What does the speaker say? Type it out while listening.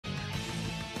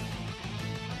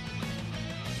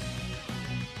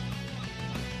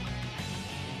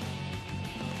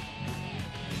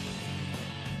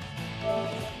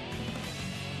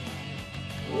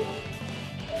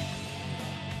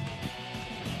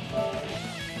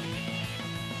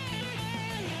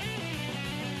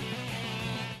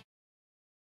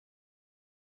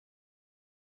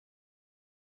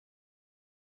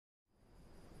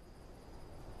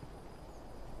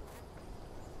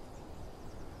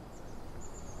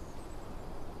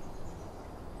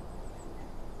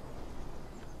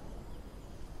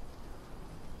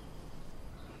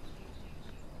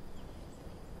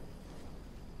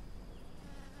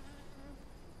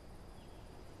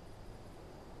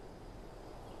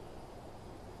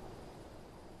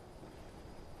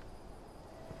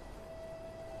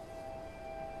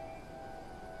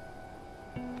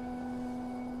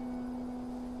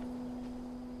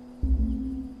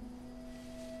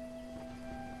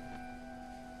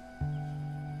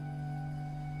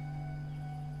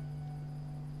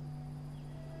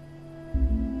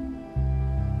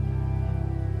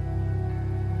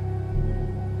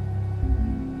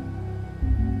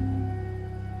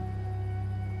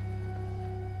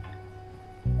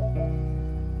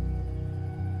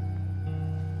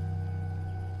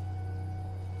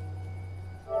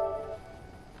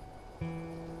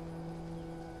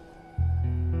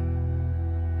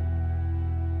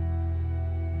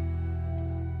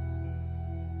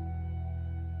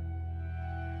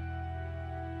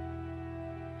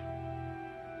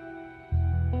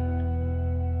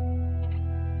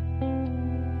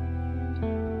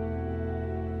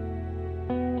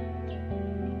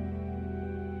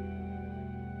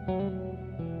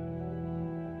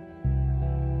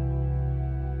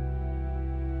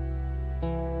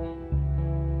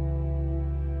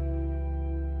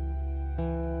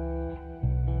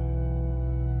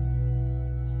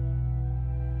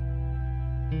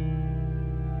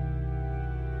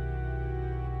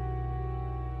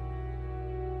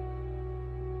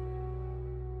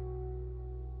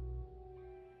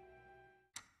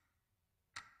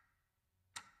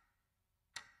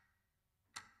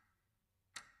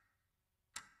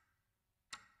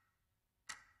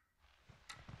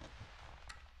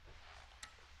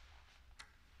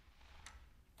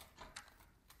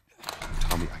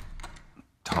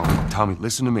Tommy,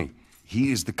 listen to me.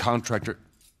 He is the contractor.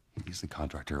 He's the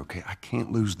contractor, okay? I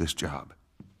can't lose this job.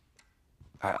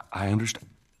 I understand.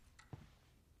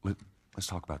 Let's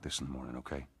talk about this in the morning,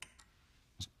 okay?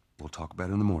 We'll talk about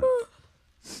it in the morning.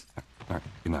 All right,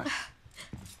 good night.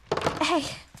 Hey.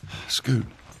 Scoot.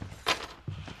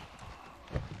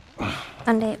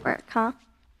 Monday at work, huh?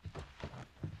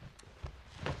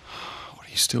 What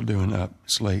are you still doing up?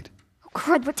 It's late. Oh,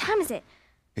 crud, what time is it?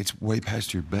 It's way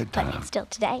past your bedtime. But it's still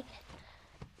today.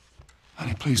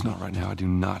 Honey, please not right now. I do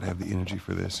not have the energy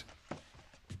for this.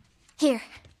 Here.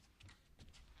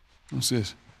 What's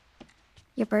this?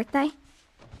 Your birthday?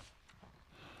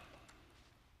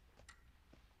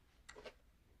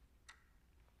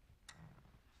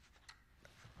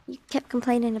 You kept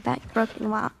complaining about your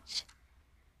broken watch.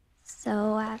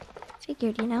 So I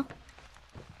figured, you know.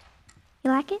 You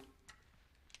like it?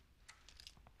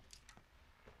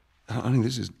 Honey,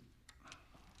 this is...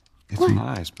 It's what?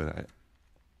 Nice, but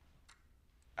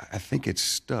I think it's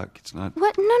stuck. It's not...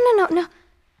 What? No.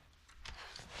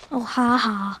 Oh, ha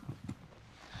ha.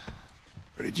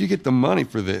 Where did you get the money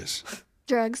for this?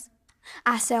 Drugs.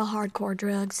 I sell hardcore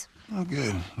drugs. Oh,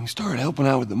 good. You started helping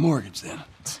out with the mortgage then.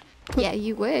 Yeah,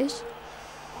 you wish.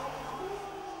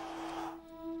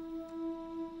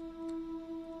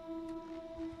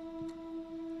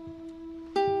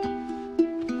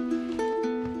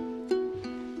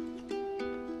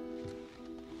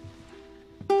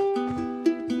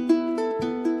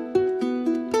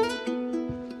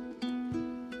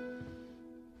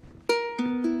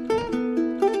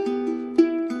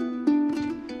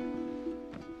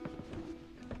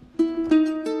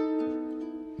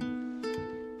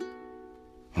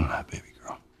 Baby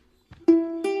girl.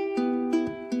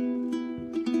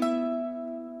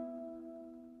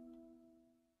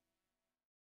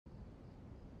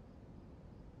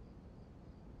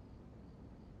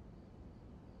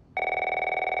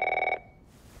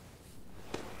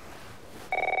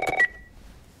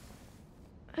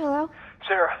 Hello?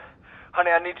 Sarah, honey,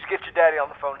 I need to get your daddy on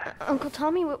the phone. Uncle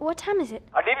Tommy, what time is it?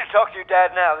 I need to talk to your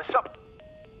dad now. There's something...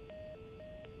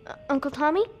 Uncle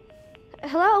Tommy?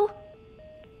 Hello?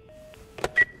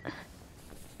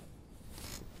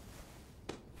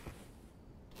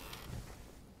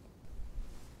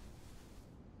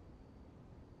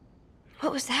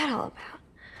 What was that all about?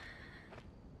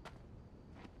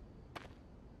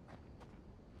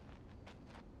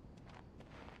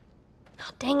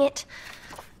 Oh, dang it.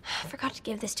 I forgot to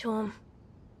give this to him.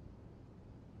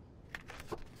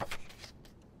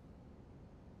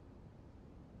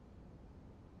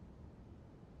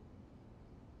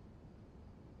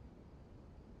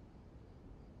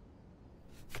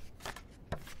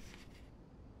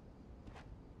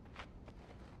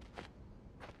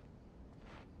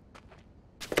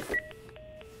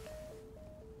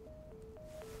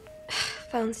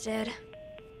 Phone's dead.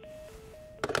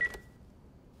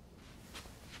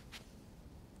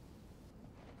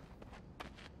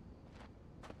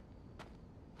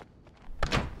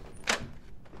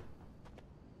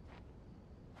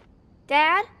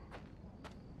 Dad?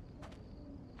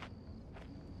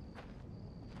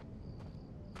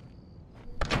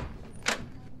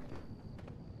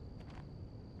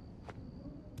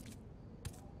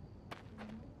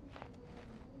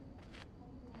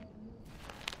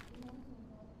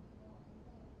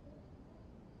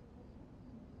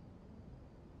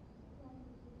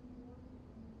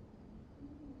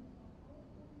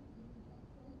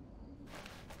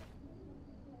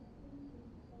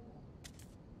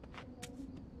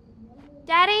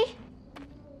 Daddy?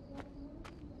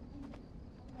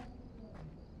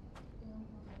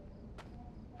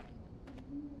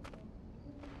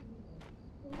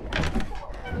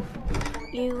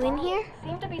 You in here?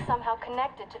 Seem to be somehow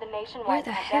connected to the nationwide Where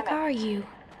the pandemic. heck are you?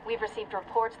 We've received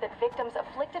reports that victims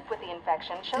afflicted with the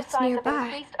infection show That's signs nearby. of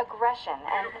increased aggression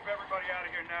and... Move everybody out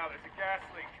of here now. There's a gas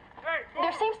leak. Hey, move!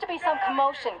 There seems to be some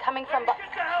commotion coming from... Get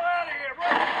the hell out of here,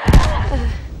 bro!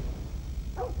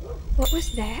 What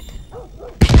was that?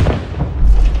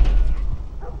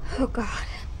 Oh, God.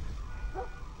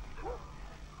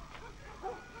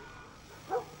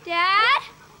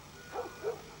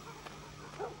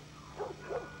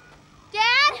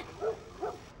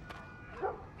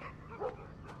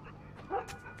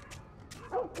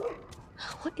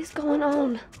 What is going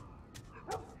on?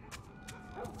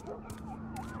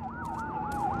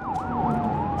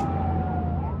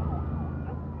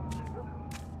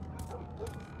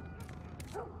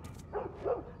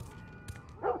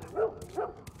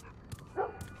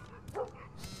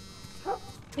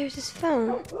 There's his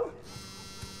phone.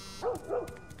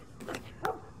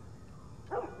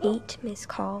 8 missed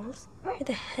calls. Where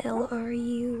the hell are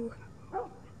you?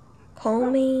 Call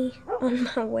me on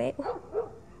my way.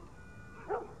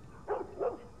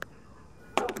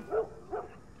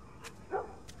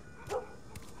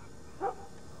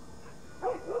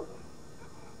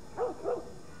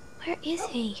 Where is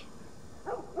he?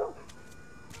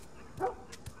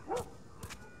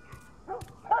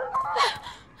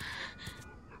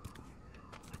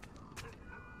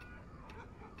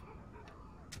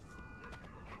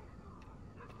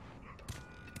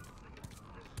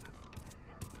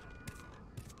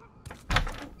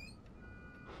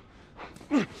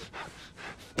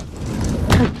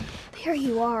 There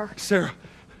you are. Sarah,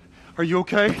 are you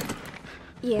okay?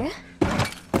 Yeah?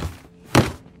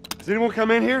 Does anyone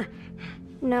come in here?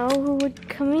 No, who would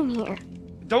come in here?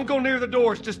 Don't go near the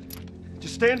doors. Just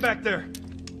stand back there.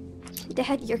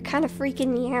 Dad, you're kind of freaking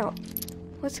me out.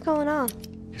 What's going on?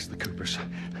 It's the Coopers.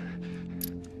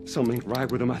 Something ain't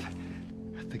right with them. I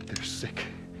think they're sick.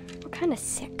 What kind of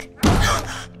sick?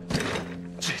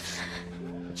 Jesus.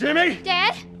 Jimmy!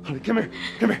 Dad? Honey, come here.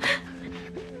 Come here.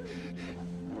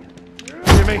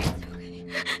 Jimmy!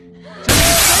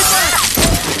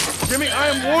 Jimmy, I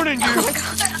am warning you!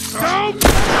 Don't!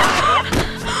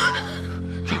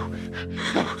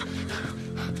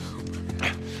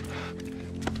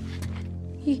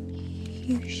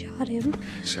 You shot him.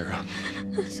 Sarah.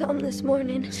 I saw him this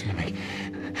morning. Listen to me.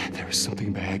 There is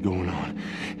something bad going on.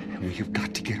 And we have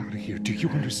got to get out of here. Do you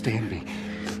understand me?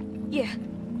 Yeah.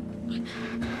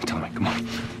 Tommy, come on.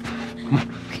 Come on.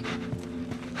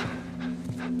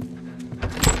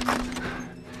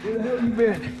 Where the hell you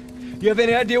been? You have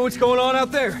any idea what's going on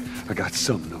out there? I got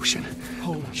some notion.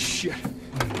 Holy shit.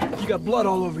 You got blood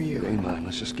all over you. It ain't mine.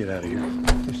 Let's just get out of here.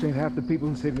 This ain't half the people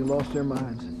in the city lost their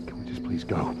minds. Can we just please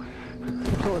go?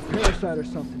 Or a parasite or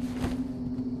something.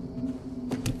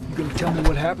 You gonna tell me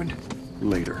what happened?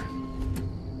 Later.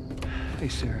 Hey,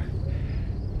 Sarah.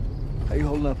 How you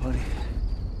holding up, honey?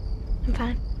 I'm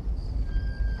fine.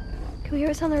 Can we hear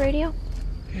us on the radio?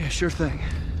 Yeah, sure thing.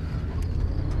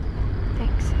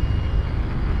 Thanks.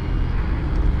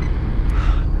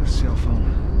 No cell phone.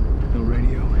 No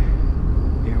radio.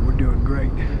 Yeah, we're doing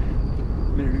great. A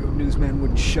minute ago, newsman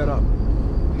wouldn't shut up.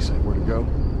 He said where to go?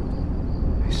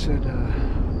 He said,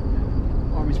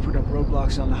 Army's put up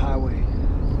roadblocks on the highway.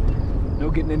 No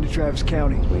getting into Travis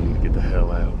County. We need to get the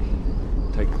hell out.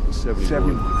 Take 71.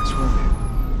 71, that's where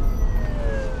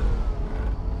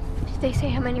Did they say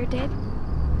how many are dead?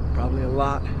 we're probably a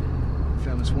lot.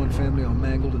 Found this one family all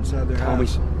mangled inside their Tommy.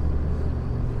 house.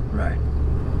 Right.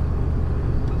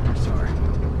 I'm sorry.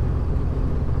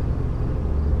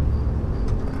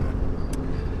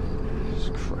 Jesus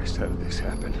Christ, how did this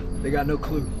happen? They got no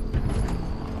clue.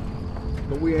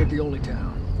 But we ain't the only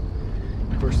town.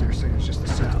 First they were saying it's just the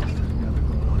South. Now they're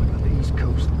going on about the East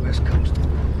Coast, the West Coast.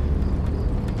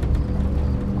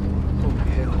 Holy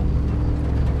hell.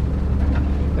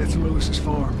 That's Lewis's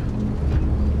farm.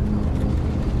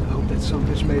 I hope that son of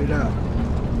a bitch made it out.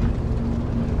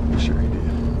 Sure he did.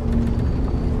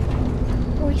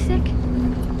 Are we sick?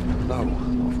 No,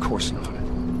 of course not.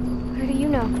 How do you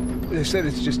know? They said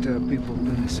it's just people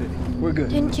in the city. We're good.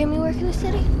 Didn't Jimmy work in the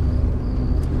city?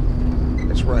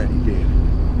 That's right, he did.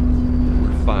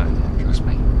 We're fine, trust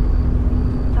me.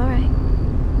 All right.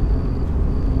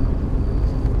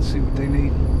 Let's see what they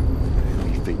need. What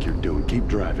do you think you're doing? Keep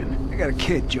driving. I got a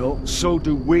kid, Joel. So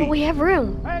do we. But we have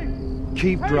room.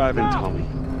 Keep driving, Tommy.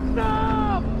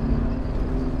 Stop!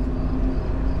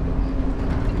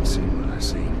 Keep seeing what I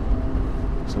see.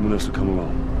 Someone else will come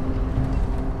along.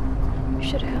 We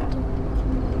should have helped him.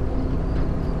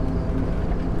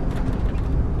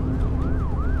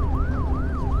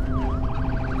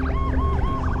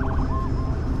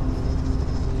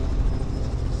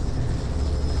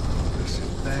 This is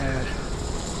bad.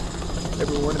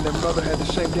 Everyone and their mother had the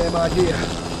same damn idea.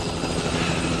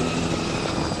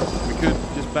 We could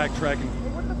just backtrack and...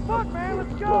 What the fuck, man?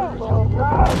 Let's go!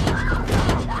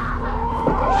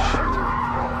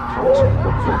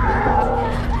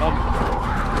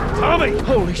 Tommy!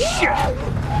 Holy shit!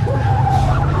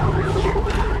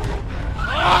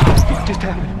 What just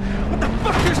happened? What the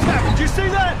fuck just happened? Did you see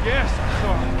that? Yes,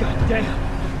 sorry. God damn.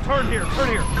 Turn here, turn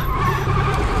here.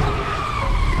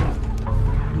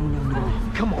 No.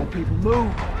 Come on, people,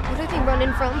 move. What are they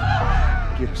running from?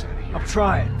 Get us out of here. I'm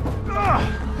trying.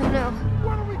 Oh no.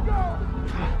 Where do we go?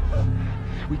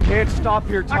 We can't stop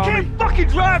here, Tommy. I can't fucking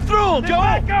drive through them, Joe!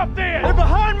 Back up there! They're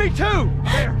behind me, too!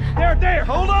 There!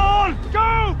 Hold on!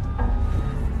 Go!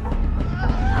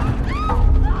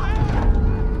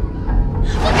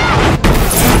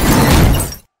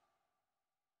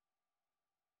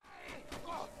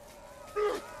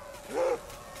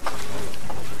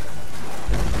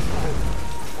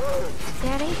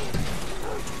 Daddy?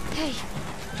 Hey.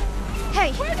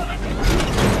 Hey!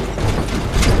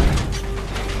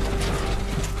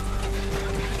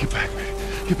 Get back, man.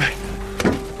 Get back.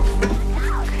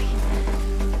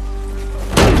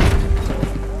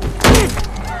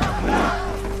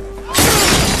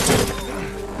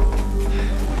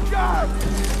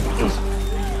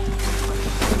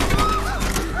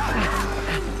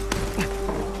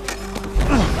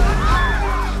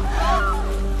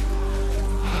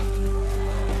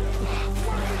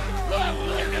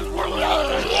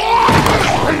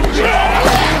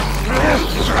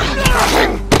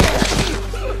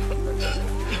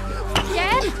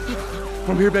 Dad?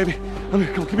 I'm here, baby. I'm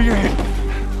here. Come on, give me your hand.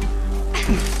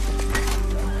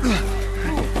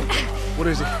 What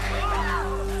is it?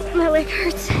 My leg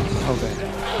hurts. How bad?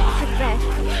 Pretty bad.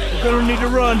 We're gonna need to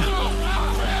run.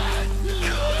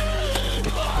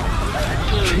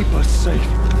 Keep us safe.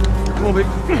 Come on, baby.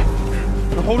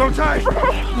 Now hold on tight.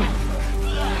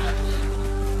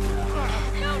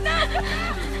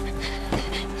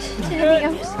 Daddy,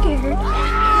 I'm scared.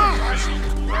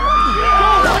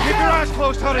 Keep your eyes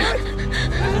closed, honey.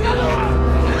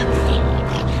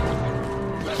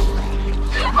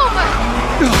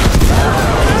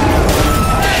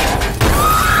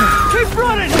 Keep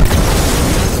running!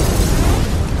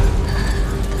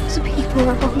 Those people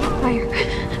are on fire.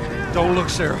 Don't look,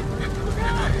 Sarah.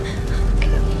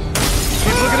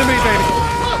 Keep looking at me, baby.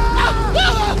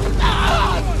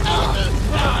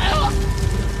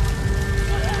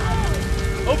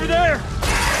 Over there!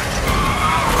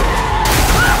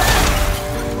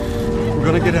 We're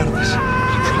gonna get out of this. I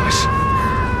promise.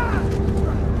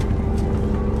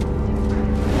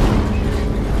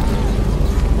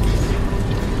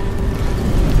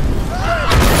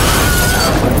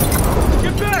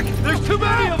 Get back! There's too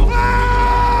many of them!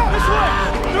 This way!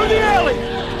 Through the alley!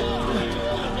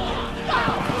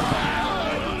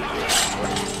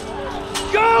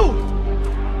 Go!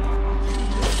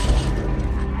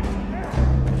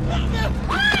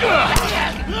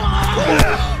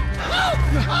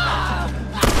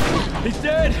 He's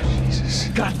dead! Jesus.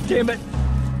 God damn it!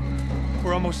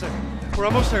 We're almost there. We're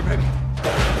almost there, baby.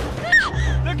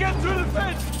 They're getting through the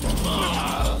fence!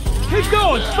 Keep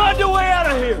going! Find a way out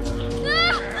of here!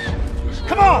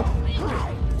 Come on!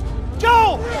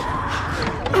 Go!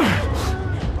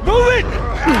 Move it!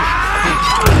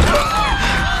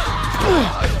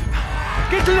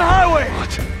 Get to the highway!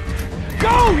 What?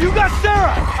 Go! You got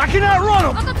Sarah! I can outrun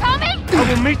them! Uncle Tommy? I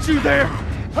will meet you there!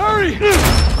 Hurry!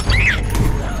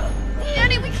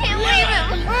 Daddy, we can't leave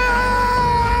him.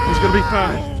 He's gonna be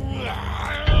fine.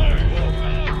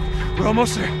 We're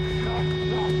almost there.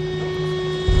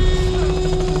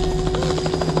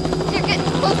 They're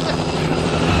getting closer.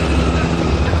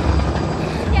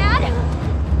 Dad?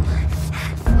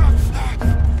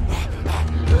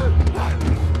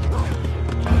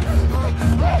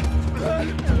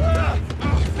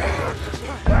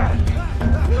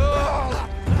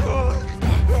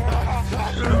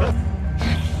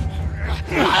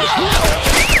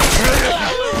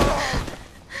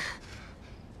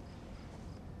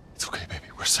 It's okay, baby.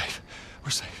 We're safe.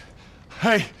 We're safe.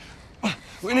 Hey,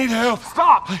 we need help.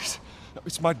 Stop! Please.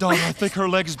 It's my daughter. I think her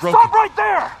leg is broken. Stop right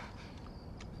there!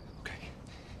 Okay.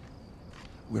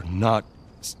 We're not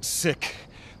sick.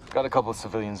 Got a couple of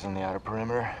civilians on the outer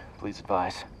perimeter. Please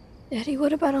advise. Daddy,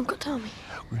 what about Uncle Tommy?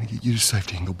 We're gonna get you to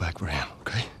safety and go back for him,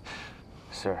 okay?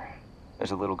 Sir,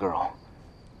 there's a little girl.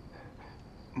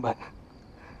 But...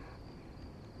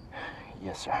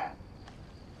 Yes, sir.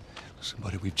 Listen,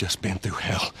 buddy, we've just been through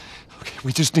hell. Okay,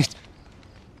 we just need...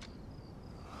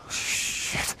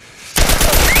 Shit.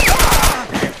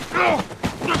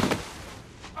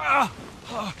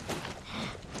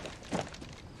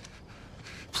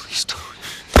 Please don't.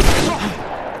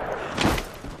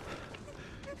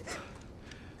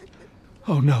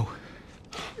 Oh no.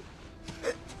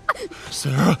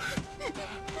 Sarah.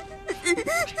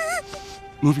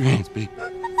 Move your hands, baby.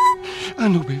 I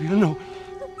know, baby, I know.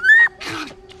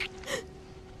 God.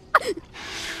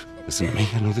 Listen to me,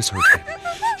 I know this hurts, baby.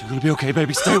 You're gonna be okay,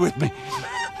 baby. Stay with me. All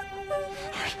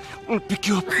right, I'm gonna pick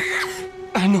you up.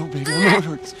 I know, baby, I know it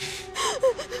hurts.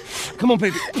 Come on,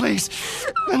 baby, please.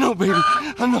 I know, baby,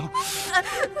 I know.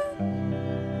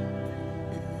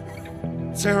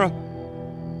 Sarah?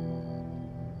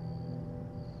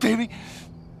 Baby?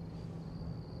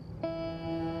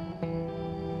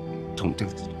 Don't do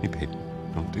this to me, baby.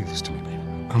 Don't do this to me, baby.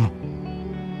 Come on.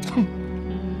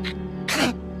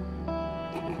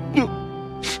 No.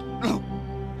 No.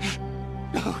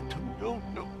 No, no,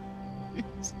 no.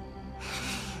 Please.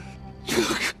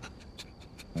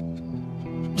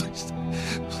 Please.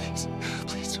 Please.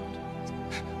 Please don't.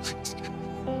 Please.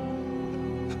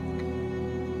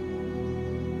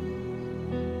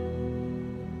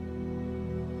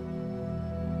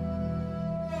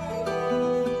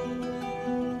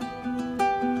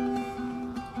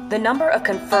 The number of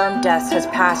confirmed deaths has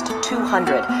passed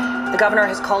 200. The governor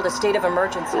has called a state of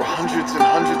emergency. There are hundreds and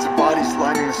hundreds of bodies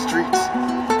lining the streets.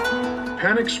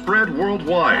 Panic spread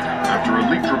worldwide after a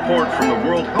leaked report from the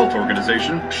World Health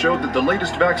Organization showed that the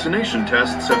latest vaccination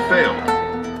tests have failed.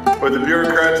 With the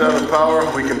bureaucrats out of power,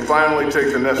 we can finally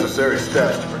take the necessary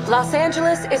steps. Los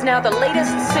Angeles is now the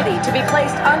latest city to be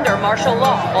placed under martial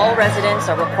law. All residents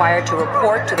are required to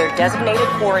report to their designated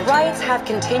quarantine. Riots have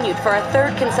continued for a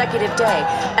third consecutive day,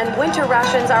 and winter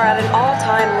rations are at an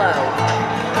all-time low.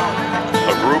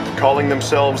 A group calling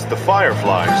themselves the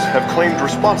Fireflies have claimed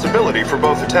responsibility for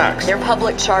both attacks. Their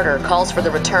public charter calls for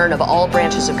the return of all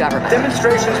branches of government.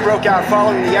 Demonstrations broke out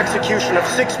following the execution of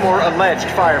 6 more alleged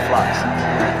Fireflies.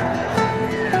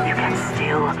 You can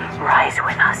still rise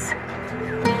with us.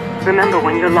 Remember,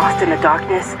 when you're lost in the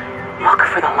darkness, look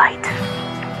for the light.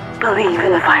 Believe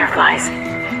in the Fireflies.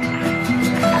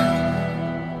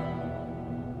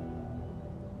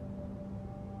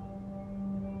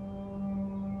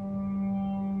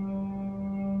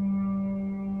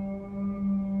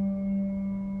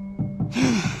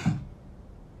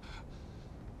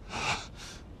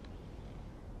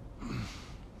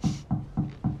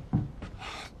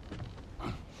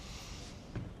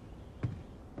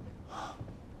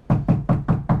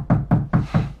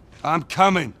 I'm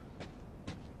coming.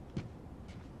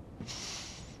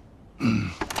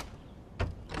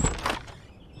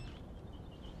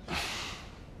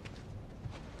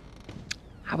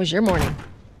 How was your morning?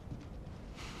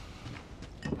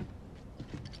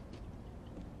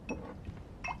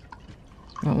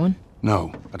 Want one?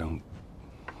 No, I don't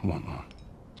want one.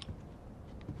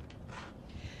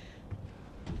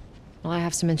 Well, I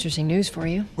have some interesting news for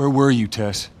you. Where were you,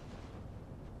 Tess?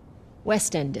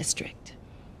 West End District.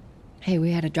 Hey,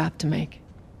 we had a drop to make.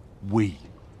 We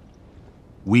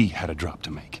had a drop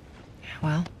to make.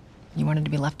 Well, you wanted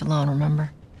to be left alone,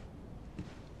 remember?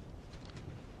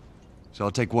 So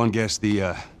I'll take one guess.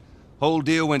 The whole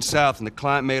deal went south and the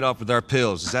client made off with our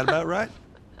pills. Is that about right?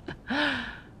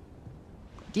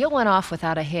 Deal went off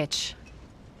without a hitch.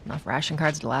 Enough ration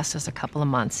cards to last us a couple of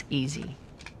months, easy.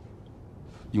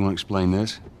 You want to explain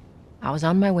this? I was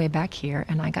on my way back here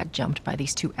and I got jumped by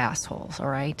these 2 assholes, all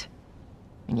right?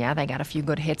 And yeah, they got a few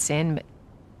good hits in, but...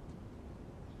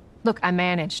 Look, I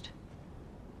managed.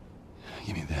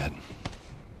 Give me that.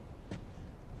 Are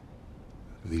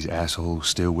these assholes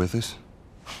still with us?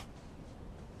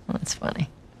 Well, that's funny.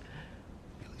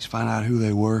 At least find out who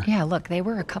they were. Yeah, look, they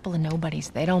were a couple of nobodies.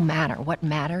 They don't matter. What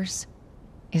matters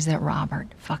is that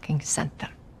Robert fucking sent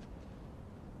them.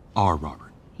 Our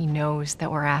Robert. He knows that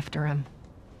we're after him.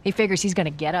 He figures he's gonna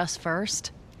get us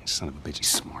first. Son of a bitch, he's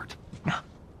smart. No.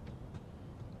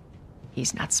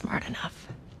 He's not smart enough.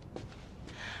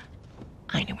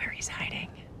 I know where he's hiding.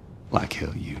 Like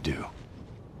hell you do.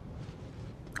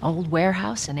 Old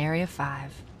warehouse in Area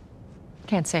 5.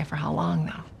 Can't say for how long,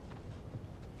 though.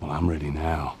 Well, I'm ready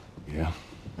now, yeah?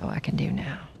 Oh, I can do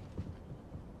now.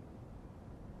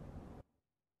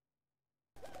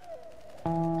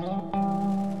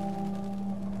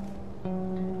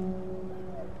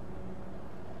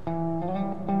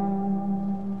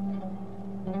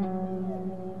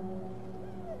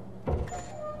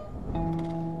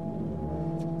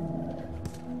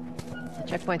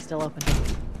 Checkpoint's still open.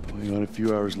 Only got a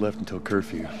few hours left until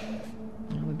curfew.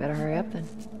 Well, we better hurry up then.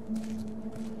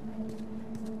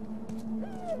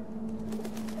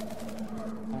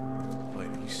 Wait,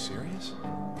 are you serious?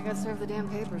 I got served the damn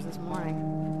papers this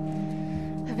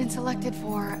morning. I've been selected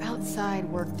for outside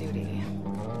work duty.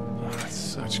 Oh, that's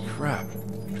such crap.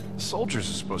 Soldiers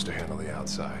are supposed to handle the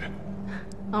outside.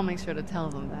 I'll make sure to tell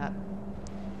them that.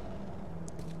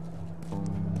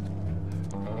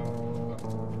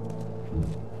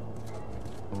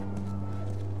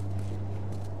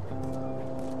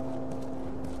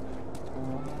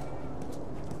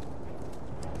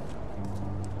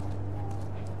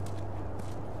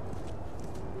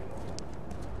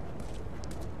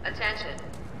 Attention.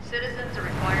 Citizens are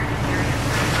required to carry a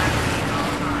certified ID at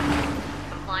all times.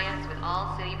 Compliance with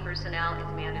all city personnel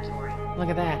is mandatory. Look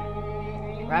at that.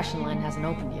 Ration line hasn't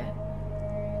opened yet.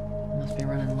 Must be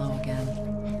running low again.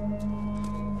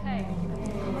 Hey,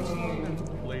 how much do you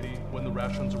remember? Lady, when the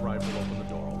rations arrive, we'll open the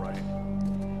door, all right?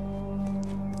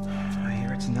 I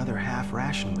hear it's another half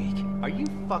ration week. Are you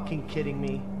fucking kidding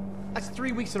me? That's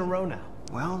 3 weeks in a row now.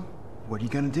 Well, what are you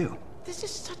gonna do? This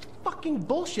is such fucking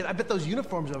bullshit. I bet those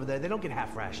uniforms over there, they don't get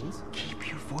half rations. Keep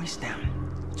your voice down.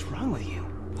 What's wrong with you?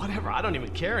 Whatever, I don't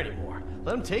even care anymore.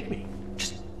 Let them take me.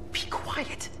 Just be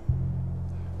quiet.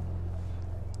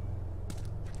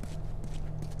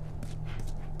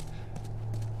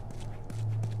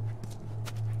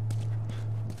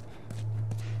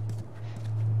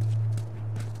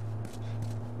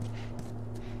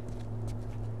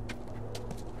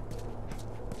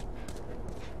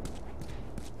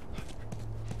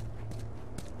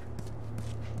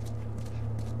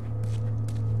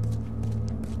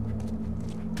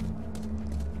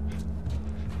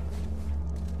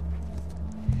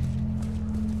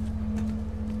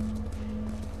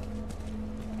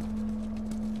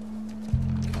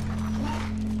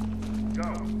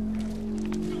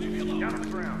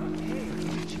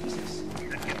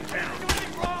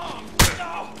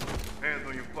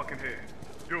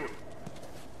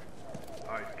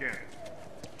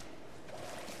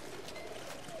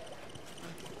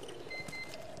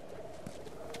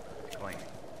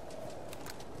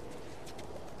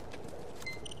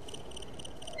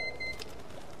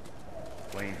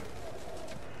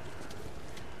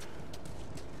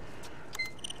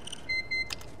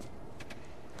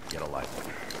 Get a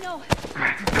life. No.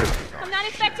 I'm not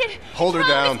infected. Hold her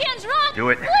down. This can's wrong. Do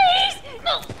it. Please.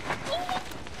 No.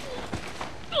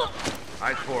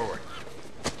 Eyes forward.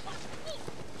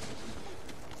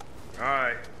 All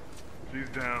right. She's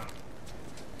down.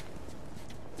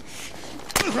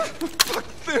 Fuck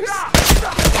this!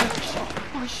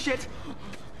 Oh, shit.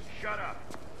 Shut up.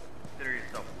 Consider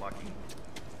yourself lucky.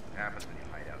 It happens when you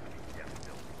hide out in these death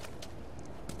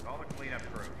buildings. Call the cleanup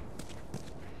crew.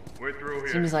 We're through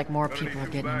here. Seems like more people are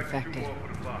getting infected.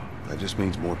 That just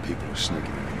means more people are sneaking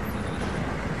in.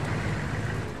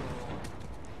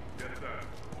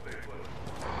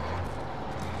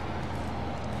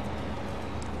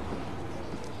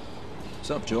 What's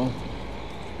up, Joel?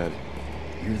 Eddie.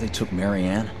 You hear they took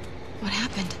Marianne? What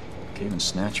happened? Came and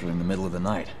snatched her in the middle of the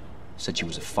night. Said she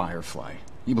was a firefly.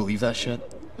 You believe that shit?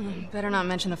 Better not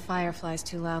mention the fireflies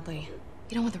too loudly.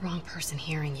 You don't want the wrong person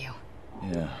hearing you.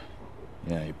 Yeah.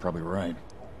 Yeah, you're probably right.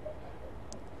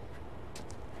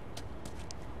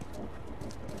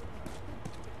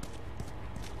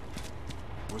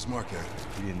 Where's Mark at?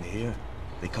 You didn't hear?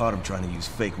 They caught him trying to use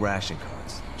fake ration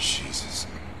cards. Jesus.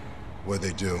 What'd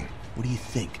they do? What do you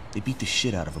think? They beat the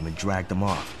shit out of him and dragged him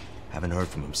off. Haven't heard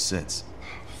from him since.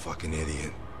 Fucking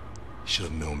idiot. Should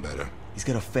have known better. He's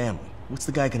got a family. What's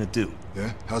the guy gonna do?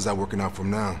 Yeah? How's that working out for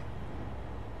him now?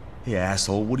 Hey,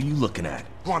 asshole, what are you looking at?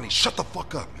 Ronnie, shut the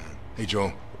fuck up, man. Hey,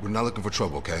 Joe, we're not looking for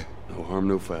trouble, okay? No harm,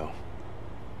 no foul.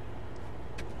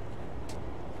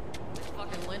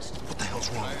 Fucking lynched him. What the hell's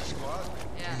wrong?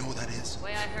 Yeah. You know what that is? The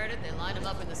way I heard it, they lined him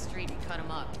up in the street and cut him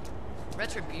up.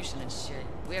 Retribution and shit.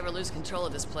 If we ever lose control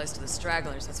of this place to the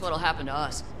stragglers, that's what'll happen to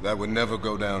us. That would never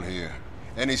go down here.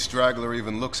 Any straggler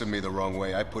even looks at me the wrong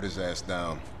way, I put his ass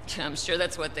down. I'm sure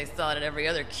that's what they thought at every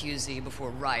other QZ before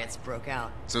riots broke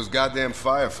out. It's those goddamn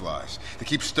fireflies. They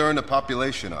keep stirring the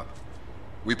population up.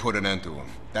 We put an end to them.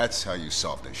 That's how you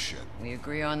solve this shit. We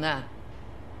agree on that.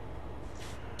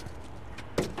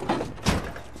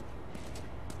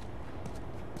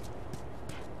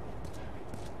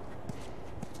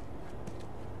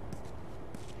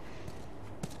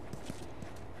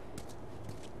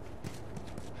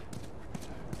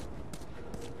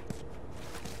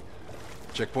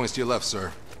 Checkpoint's to your left,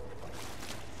 sir.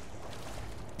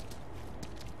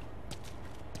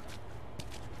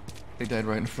 They died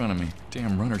right in front of me.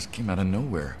 Damn runners came out of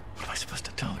nowhere. What am I supposed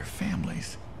to tell their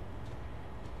families?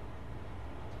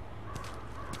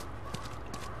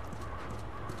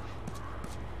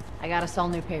 I got us all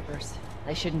new papers.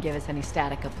 They shouldn't give us any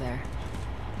static up there.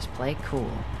 Just play it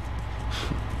cool.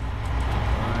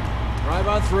 Drive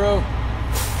on through.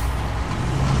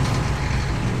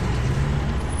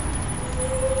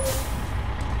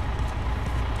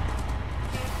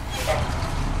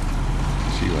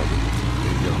 See you later.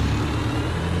 There you go.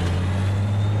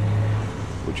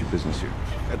 What's your business here?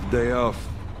 Got the day off.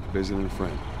 Visiting a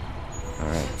friend. All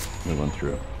right, move on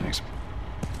through. Thanks.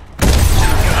 Get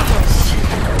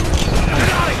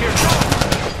out of here!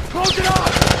 Close it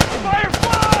off!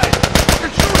 Firefly!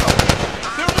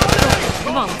 They're running!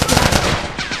 Come on, let's get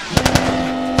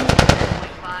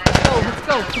out. Let's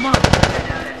go, come on.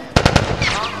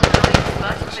 All civilians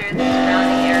must clear the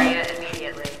surrounding area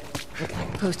immediately.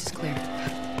 coast is clear.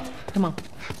 Come on.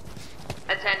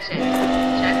 Attention.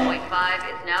 Checkpoint 5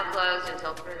 is now closed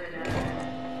until further notice.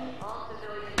 All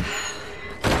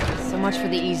civilians... So much for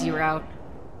the easy route.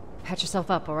 Patch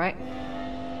yourself up, all right?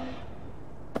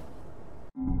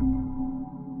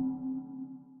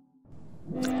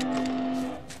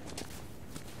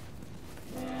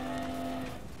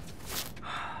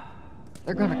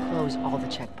 They're gonna close all the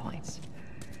checkpoints.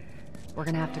 We're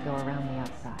gonna have to go around the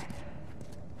outside.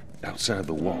 Outside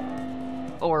the wall.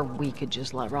 Or we could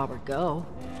just let Robert go.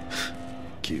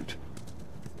 Cute.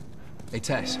 Hey,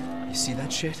 Tess, you see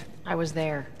that shit? I was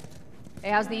there.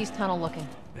 Hey, how's the east tunnel looking?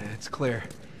 It's clear.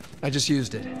 I just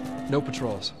used it. No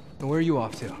patrols. And where are you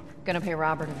off to? Gonna pay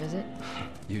Robert a visit?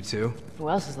 You too? Who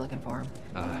else is looking for him?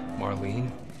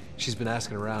 Marlene. She's been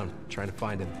asking around, trying to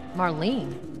find him.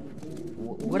 Marlene?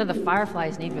 What do the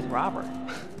Fireflies need with Robert?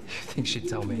 You think she'd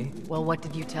tell me? Well, what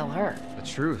did you tell her? The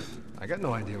truth. I got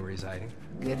no idea where he's hiding.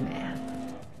 Good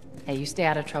man. Hey, you stay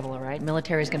out of trouble, all right?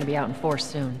 Military's gonna be out in force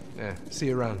soon. Yeah, see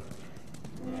you around.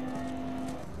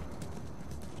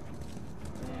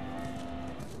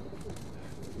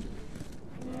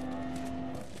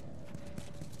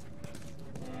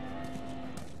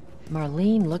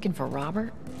 Marlene looking for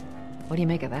Robert? What do you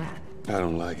make of that? I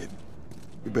don't like it.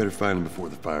 We better find him before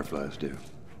the Fireflies do.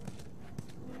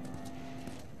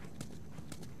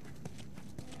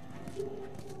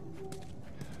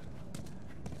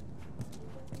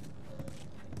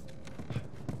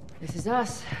 This is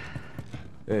us.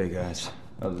 Hey guys,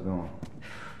 how's it going?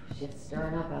 Shit's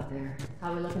stirring up out there.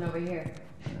 How we looking over here?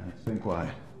 It's been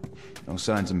quiet. No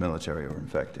signs of military or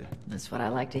infected. That's what I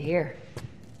like to hear.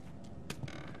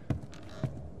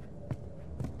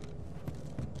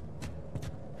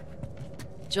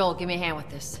 Joel, give me a hand with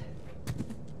this.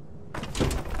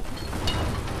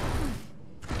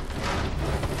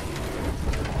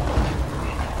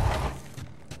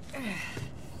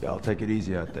 Y'all take it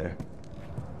easy out there.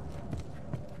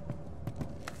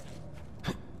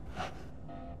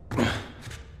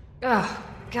 Oh,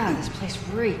 God, this place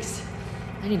reeks.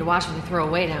 I need to watch what they throw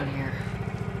away down here.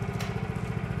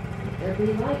 There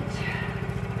be light.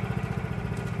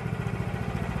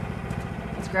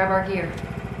 Let's grab our gear.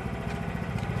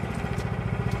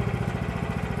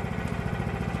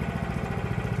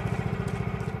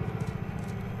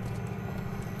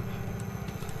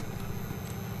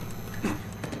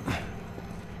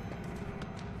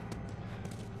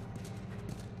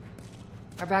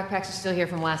 Our backpacks are still here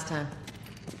from last time.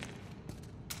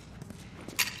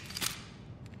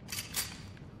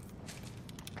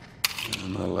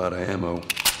 Not a lot of ammo.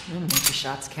 Make the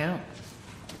shots count.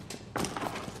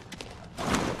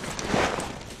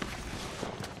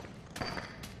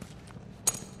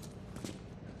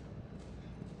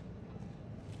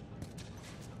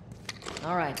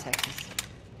 All right, Texas.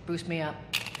 Boost me up.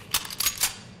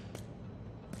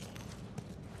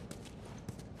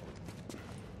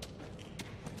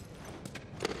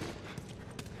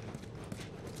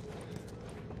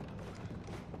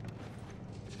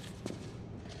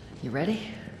 You ready?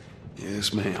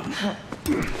 Yes, ma'am.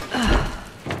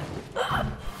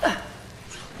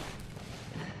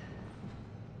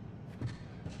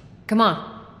 Come on.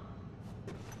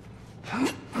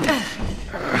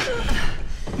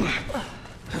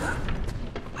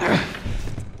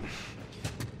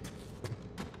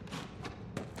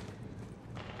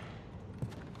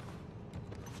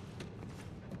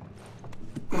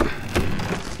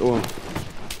 Go on.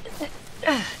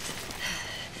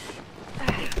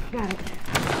 Got it.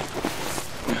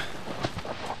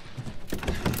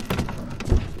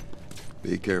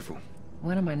 Be careful.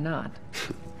 When am I not?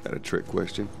 Got a trick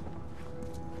question?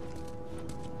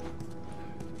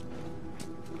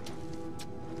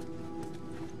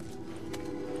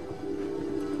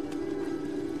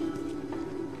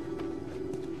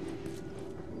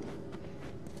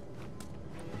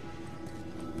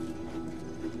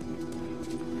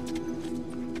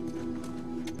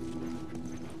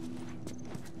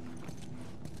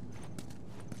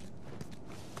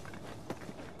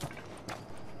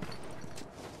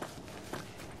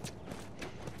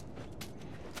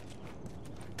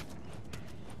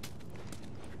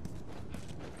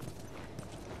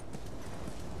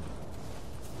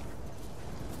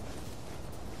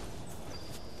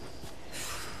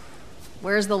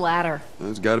 Where's the ladder?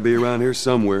 It's got to be around here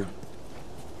somewhere.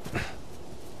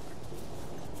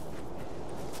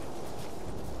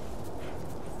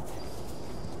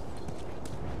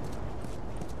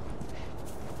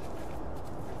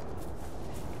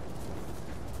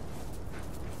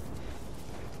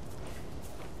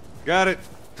 Got it.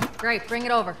 Great, bring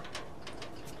it over.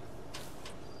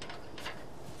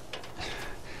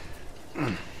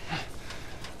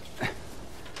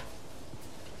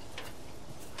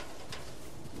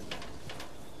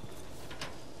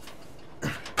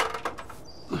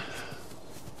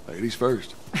 Ladies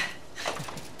first.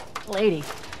 Lady,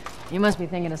 you must be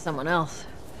thinking of someone else.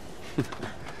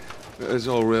 That's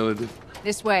all relative.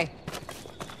 This way.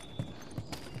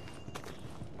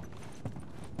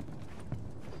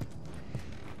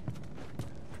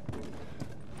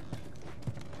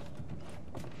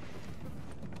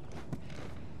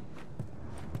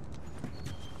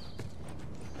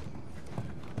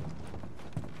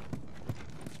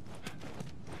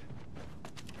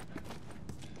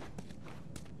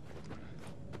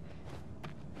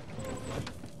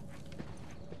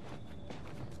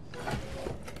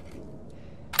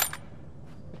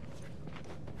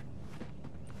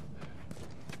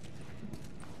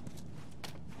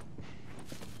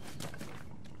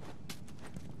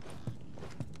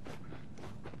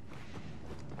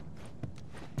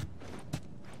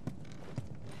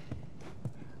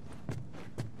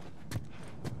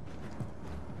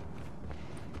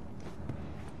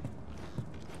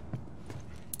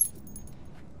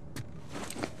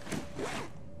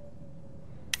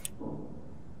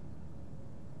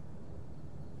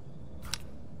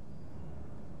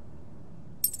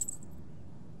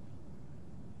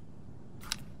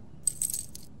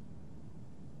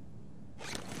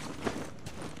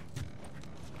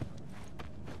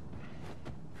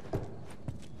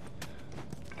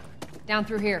 Down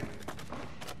through here.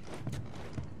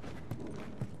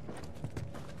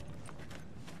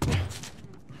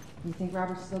 You think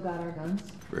Robert's still got our guns?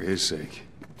 For his sake,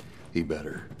 he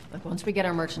better. Look, once we get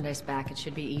our merchandise back, it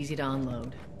should be easy to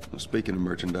unload. Well, speaking of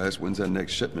merchandise, when's that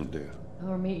next shipment due? Oh,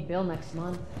 we're meeting Bill next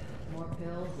month. More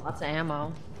pills, lots of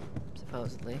ammo,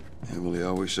 supposedly. Yeah, well, he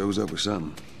always shows up with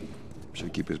something.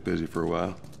 Should keep us busy for a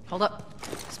while. Hold up.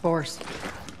 Spores.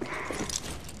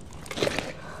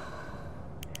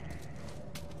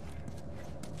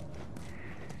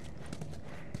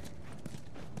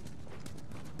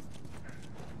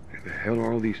 Where the hell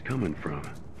are all these coming from?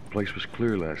 The place was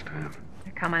clear last time.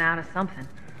 They're coming out of something.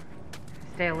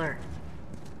 Stay alert.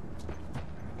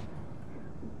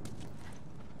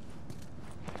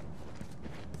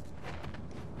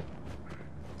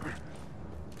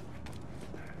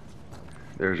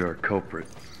 There's our culprit.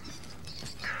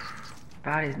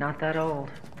 Body's not that old.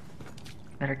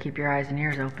 Better keep your eyes and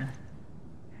ears open.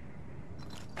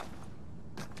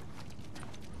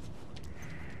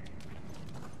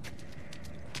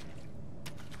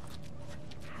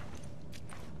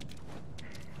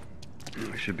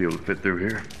 I should be able to fit through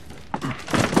here.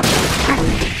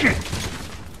 Shit!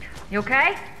 You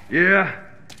okay? Yeah.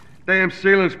 Damn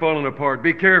ceiling's falling apart.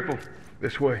 Be careful.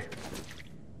 This way.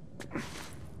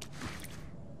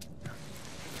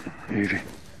 Easy.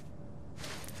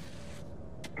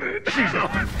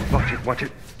 Watch it, watch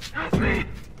it. Help me.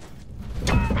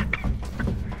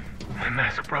 My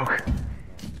mask broke.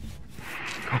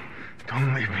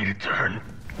 Don't leave me to turn.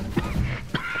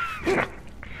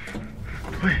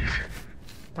 Please.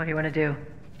 What do you want to do?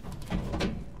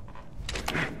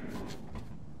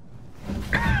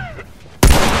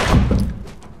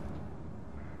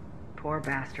 Poor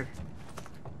bastard.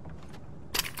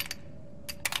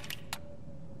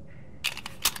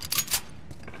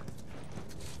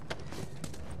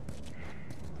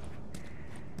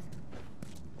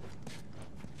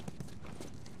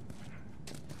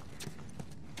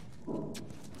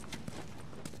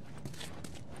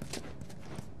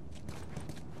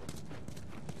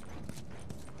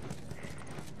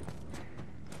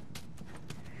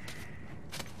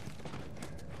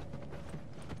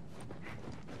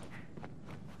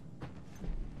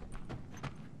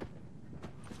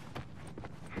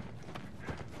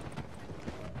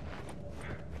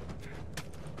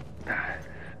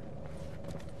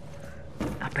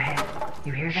 Up ahead.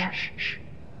 You hear that? Shh, shh.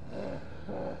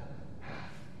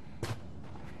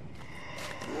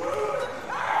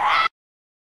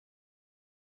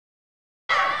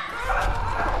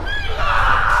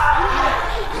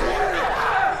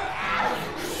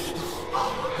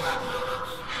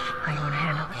 How you want to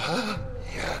handle it?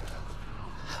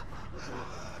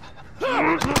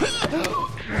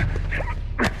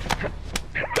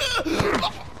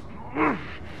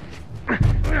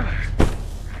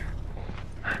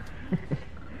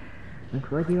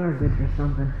 Looks like you are good for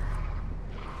something.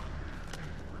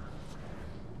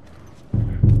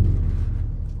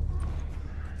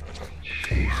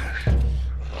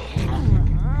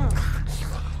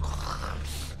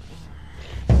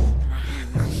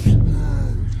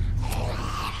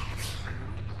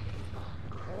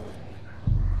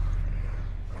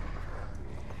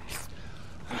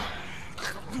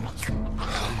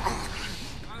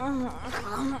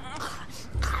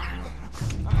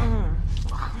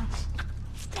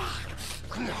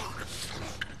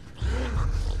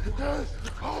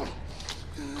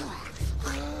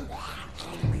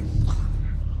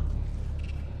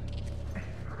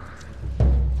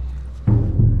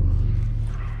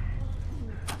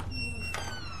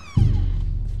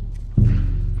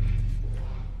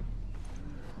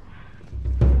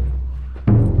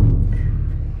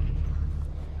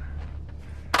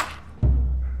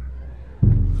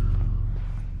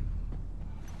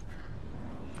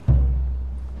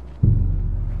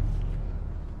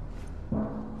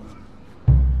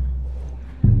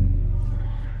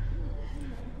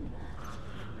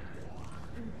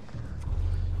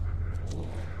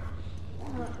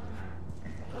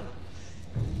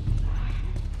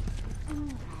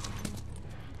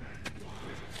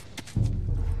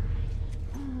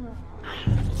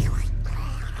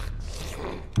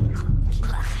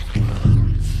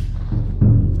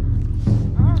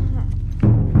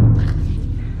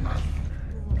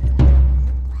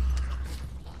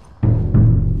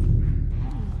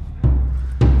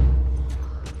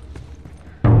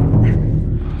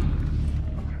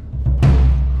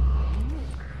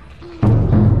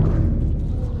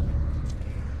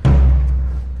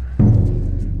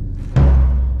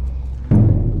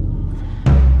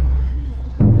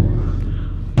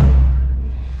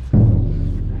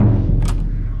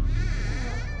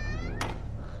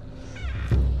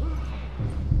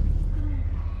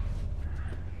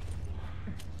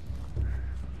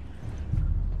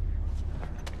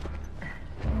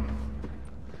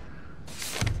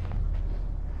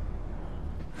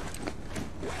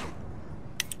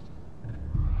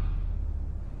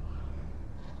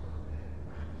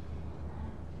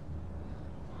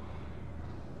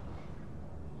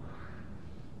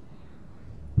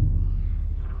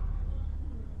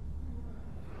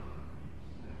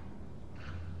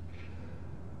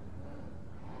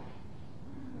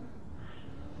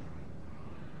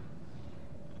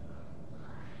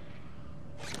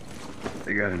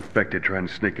 They got infected trying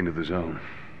to sneak into the zone.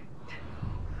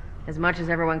 As much as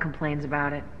everyone complains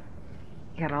about it,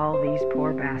 you got all these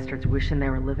poor bastards wishing they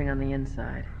were living on the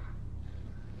inside.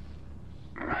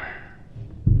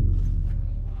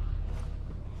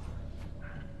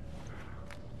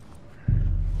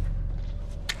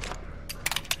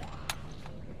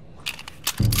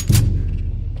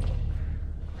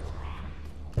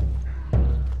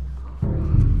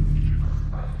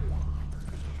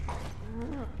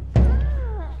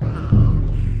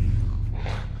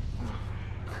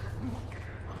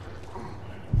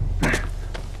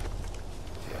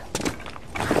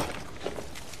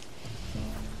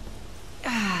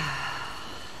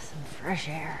 Fresh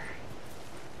air.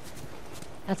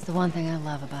 That's the one thing I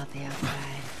love about the outside.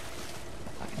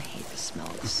 I fucking hate the smell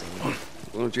of the city.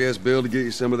 Why don't you ask Bill to get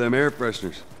you some of them air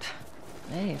fresheners?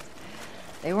 Hey,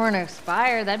 if they weren't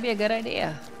expired, that'd be a good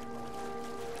idea.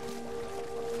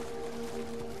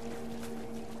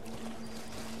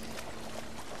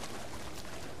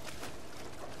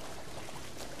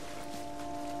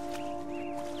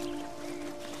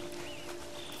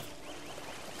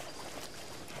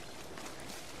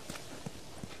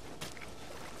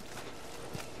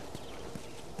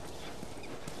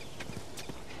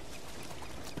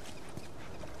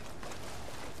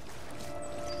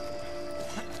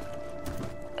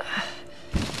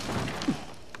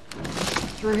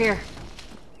 Through here.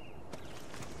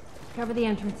 Cover the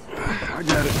entrance. I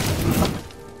got it.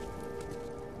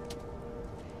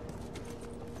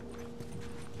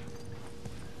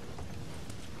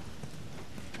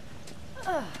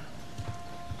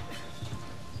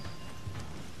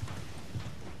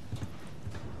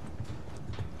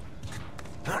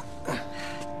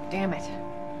 Damn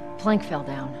it. Plank fell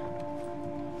down.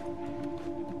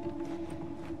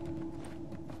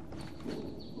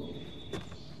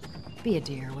 Be a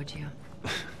dear, would you?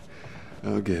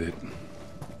 I'll get it.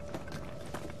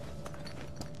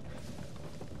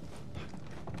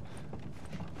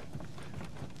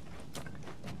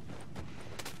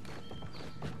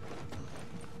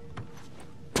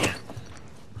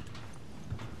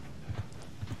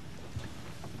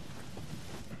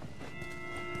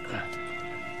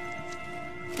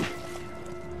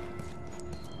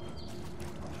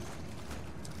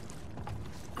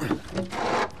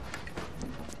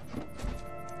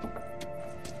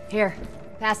 Here,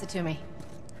 pass it to me.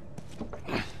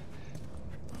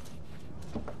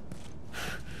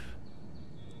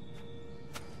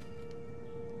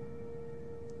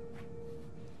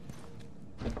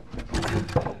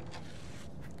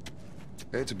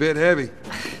 It's a bit heavy.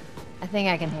 I think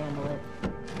I can handle it.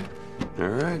 All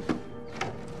right.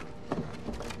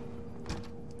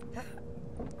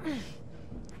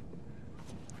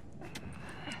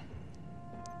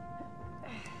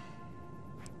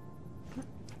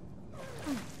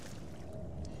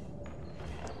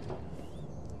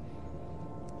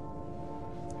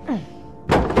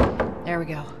 There we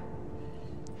go.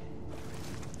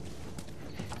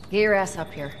 Get your ass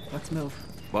up here. Let's move.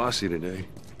 Bossy today.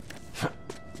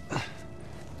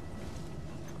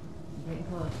 Getting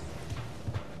close.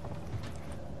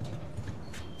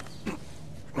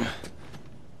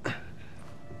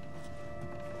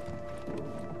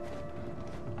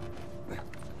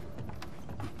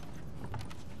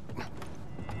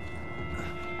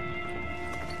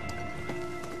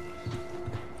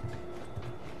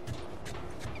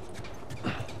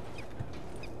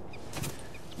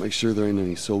 Make sure there ain't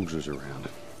any soldiers around.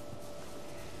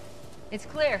 It's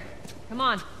clear. Come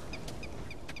on.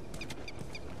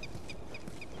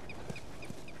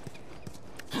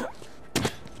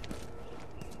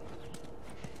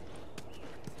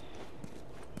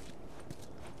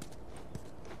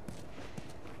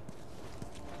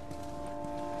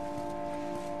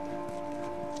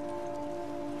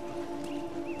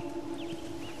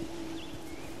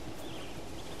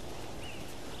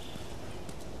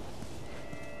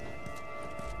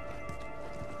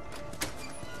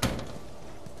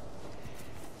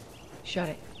 Shut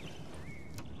it.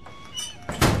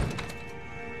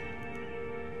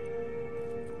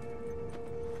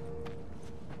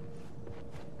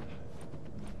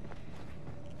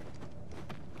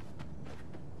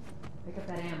 Pick up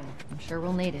that ammo. I'm sure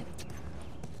we'll need it.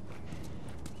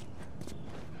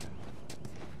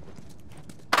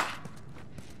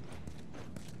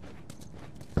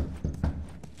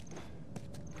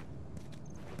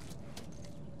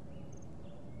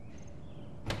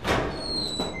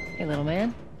 Hey, little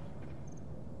man.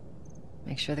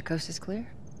 Make sure the coast is clear.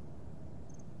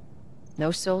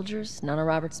 No soldiers, none of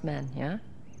Robert's men, yeah?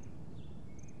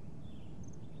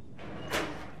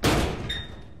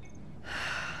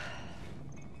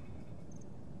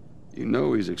 You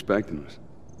know he's expecting us.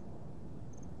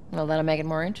 Well, that'll make it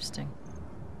more interesting.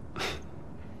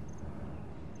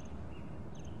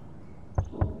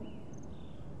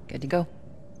 Good to go.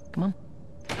 Come on.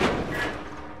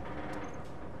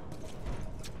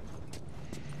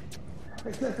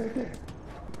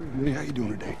 Hey, how you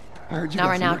doing today? I heard you Not got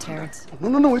right some now, work. Terrence.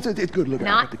 No, it's good. Look, I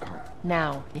Not got the car.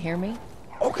 now. You hear me?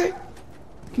 Okay, you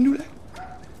can do that.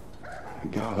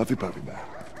 Got a huffy puppy back.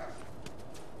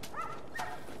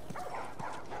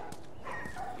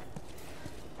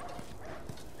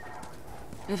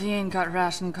 If he ain't got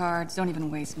ration cards, don't even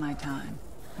waste my time.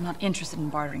 I'm not interested in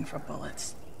bartering for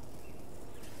bullets.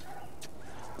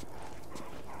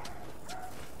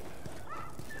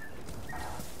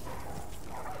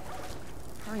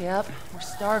 Hurry up. We're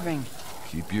starving.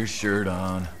 Keep your shirt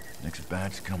on. Next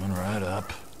batch coming right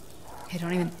up. Hey,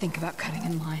 don't even think about cutting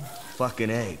in line. Fucking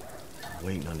A.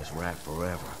 Waiting on this rack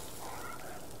forever.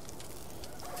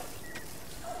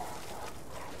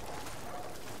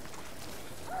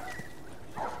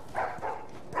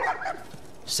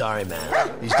 Sorry,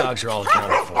 man. These dogs are all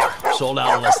accounted for. Sold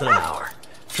out in less than an hour.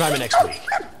 Try me next week.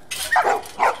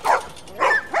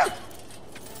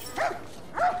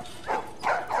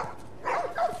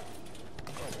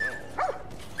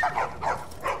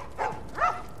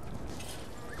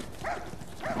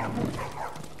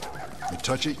 You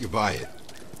touch it, you buy it.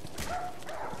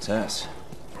 Tess,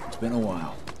 it's been a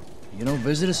while. You don't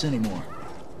visit us anymore.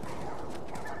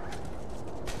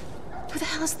 Who the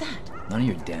hell is that? None of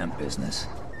your damn business.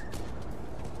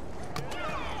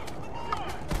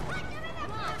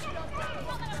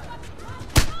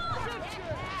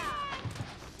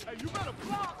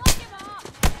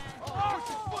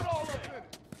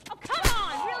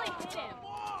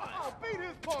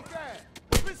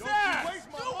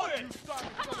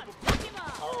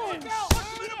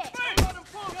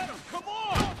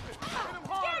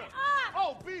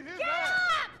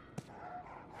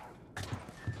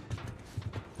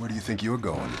 Where do you think you're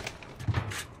going?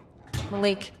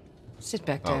 Malik, sit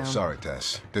back down. Oh, sorry,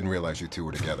 Tess. Didn't realize you two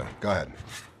were together. Go ahead.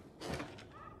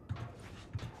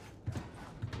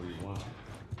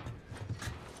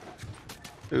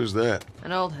 Who's that?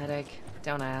 An old headache.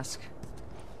 Don't ask.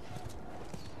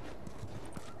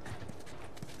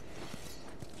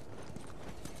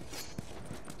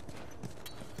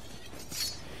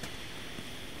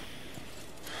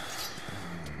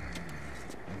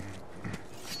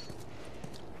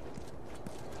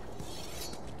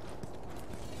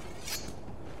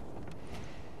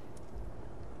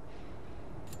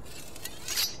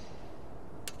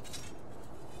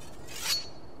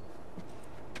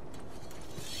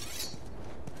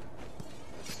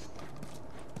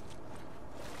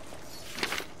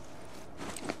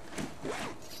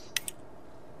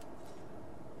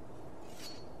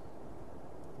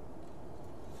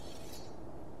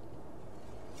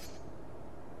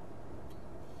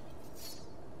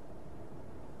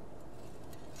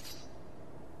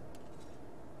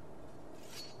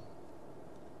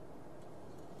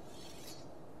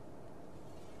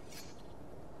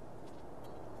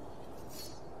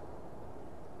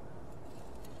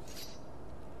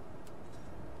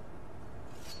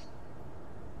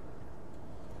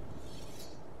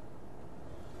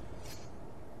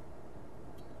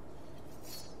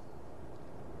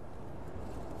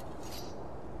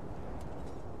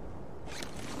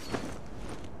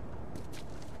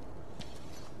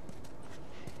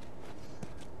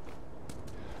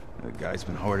 The guy's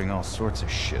been hoarding all sorts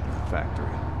of shit in the factory.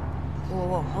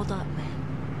 Whoa, hold up,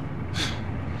 man.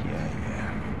 Yeah.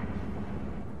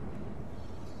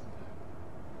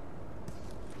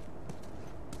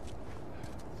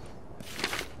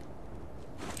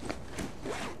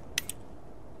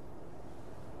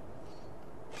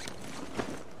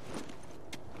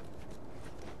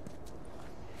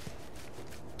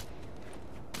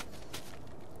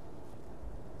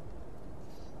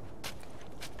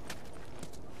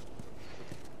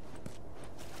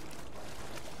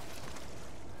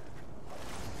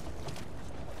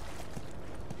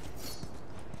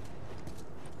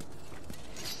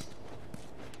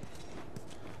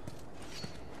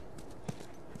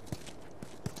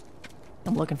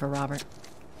 I'm looking for Robert.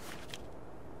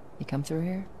 You come through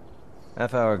here?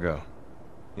 Half hour ago.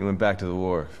 He went back to the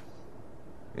wharf.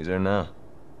 He's there now.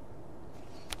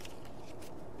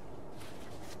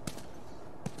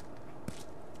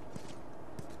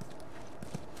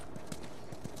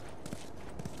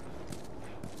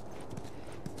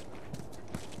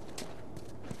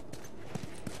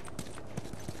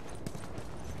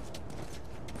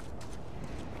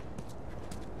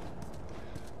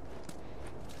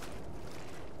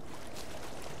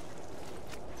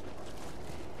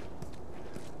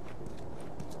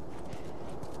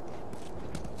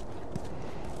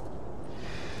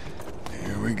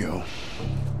 go.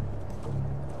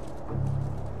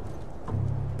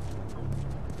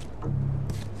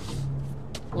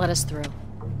 Let us through.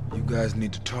 You guys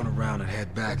need to turn around and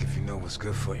head back if you know what's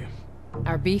good for you.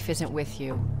 Our beef isn't with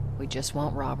you. We just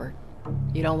want Robert.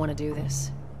 You don't want to do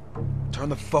this. Turn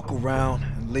the fuck around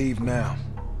and leave now.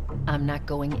 I'm not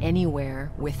going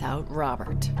anywhere without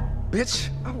Robert. Bitch,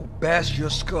 I will bash your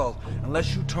skull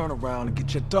unless you turn around and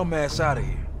get your dumb ass out of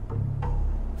here.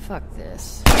 Fuck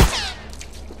this.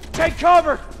 Take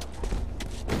cover!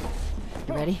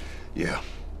 You ready? Yeah.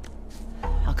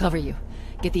 I'll cover you.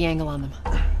 Get the angle on them.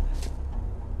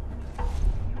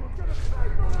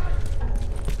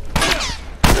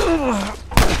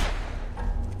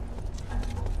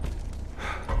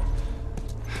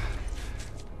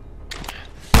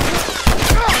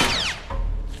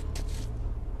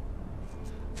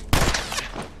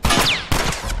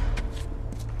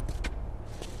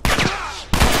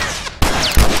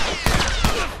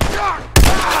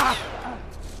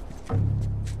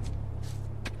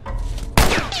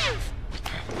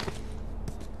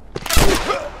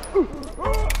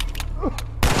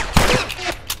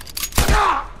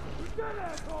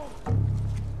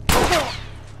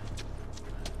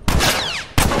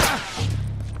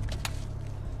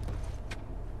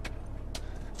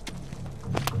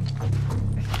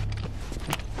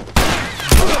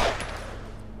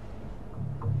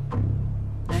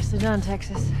 Nicely done,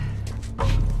 Texas.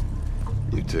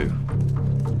 You too.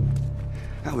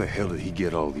 How the hell did he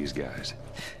get all these guys?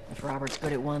 If Robert's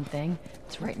good at one thing,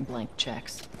 it's writing blank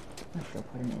checks. Let's go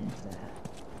put him into that.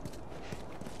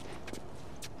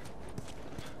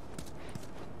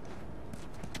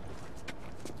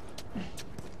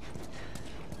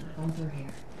 Going through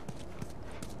here.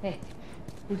 Hey,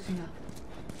 loosen up.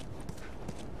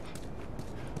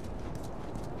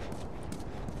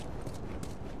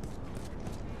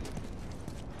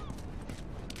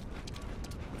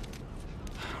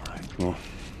 All right, well.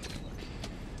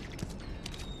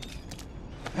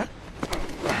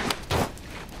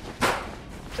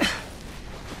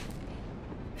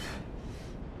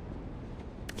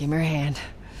 Give me your hand.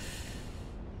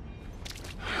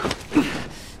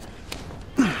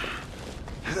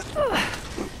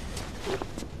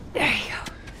 There you go.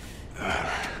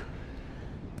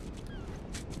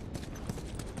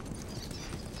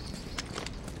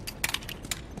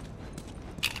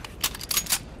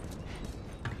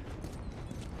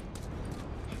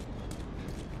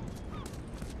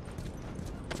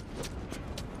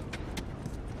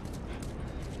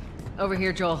 Over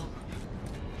here, Joel.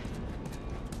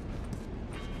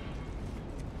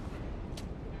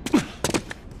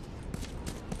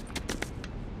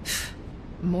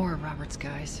 More of Robert's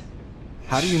guys.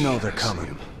 How do you know they're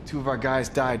coming? Two of our guys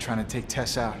died trying to take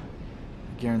Tess out.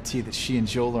 I guarantee that she and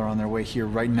Joel are on their way here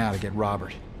right now to get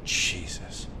Robert.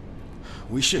 Jesus.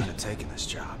 We shouldn't have taken this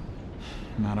job.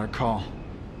 Not our call.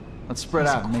 Let's spread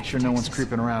out and make sure no one's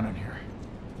creeping around in here.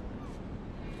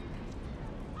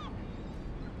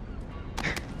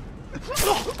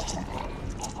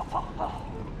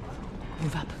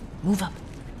 Move up. Move up.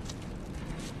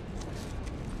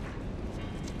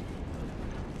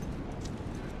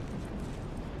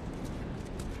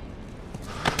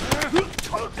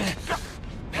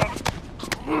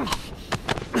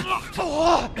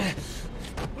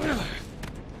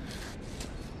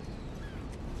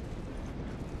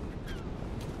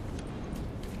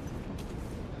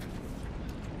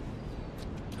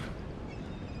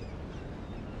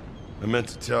 I meant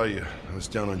to tell you, I was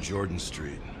down on Jordan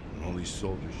Street, and all these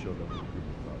soldiers showed up in a group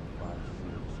of about 5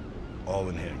 suits, all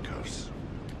in handcuffs.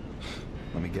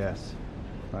 Let me guess.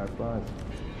 Fireflies?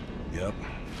 Yep.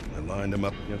 I lined them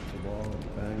up against the wall,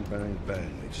 and bang, bang,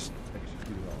 bang. They just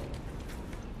executed all of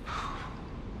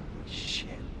them. Shit.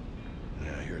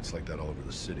 Yeah, I hear it's like that all over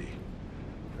the city.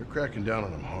 They're cracking down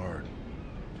on them hard.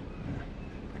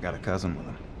 I got a cousin with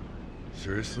him.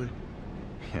 Seriously?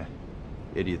 Yeah.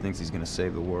 Idiot thinks he's gonna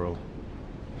save the world.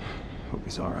 Hope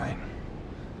he's alright.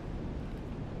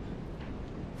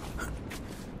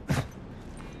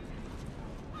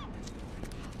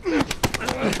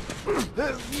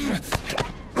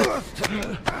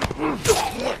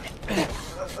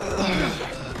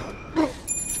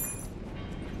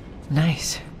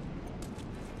 Nice.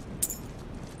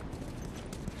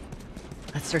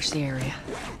 Let's search the area.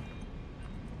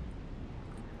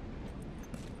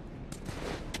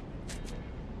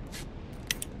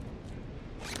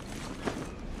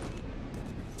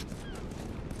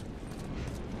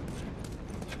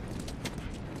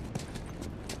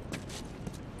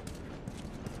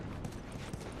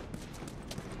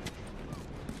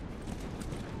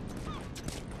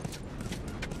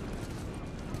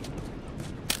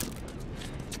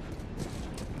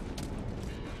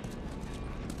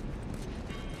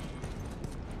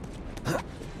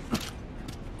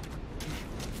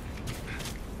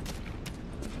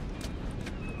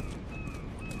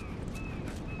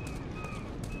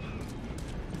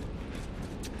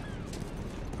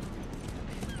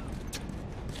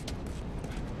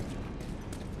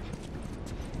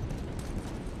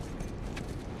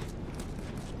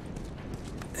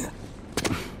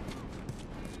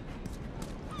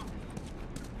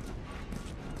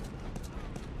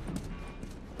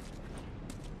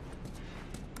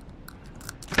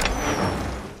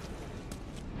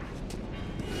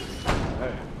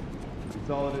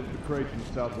 crates in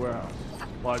the south warehouse.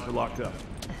 Supplies are locked up.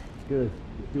 Good.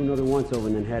 Let's do another once-over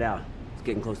and then head out. It's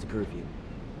getting close to curfew.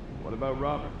 What about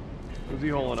Robert? Who's he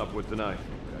holing up with tonight?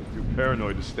 Guy's too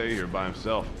paranoid to stay here by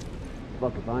himself.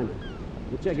 Fuck if I know.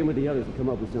 We'll check in with the others and come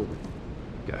up with something.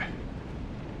 Okay.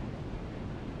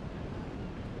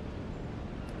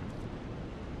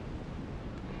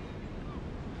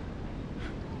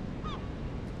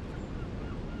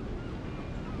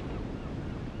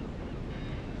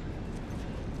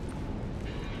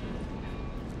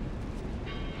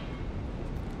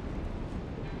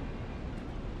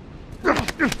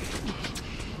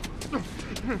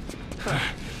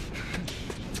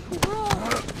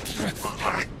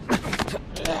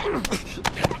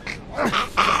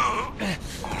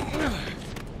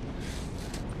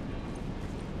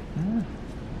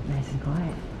 Nice and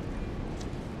quiet.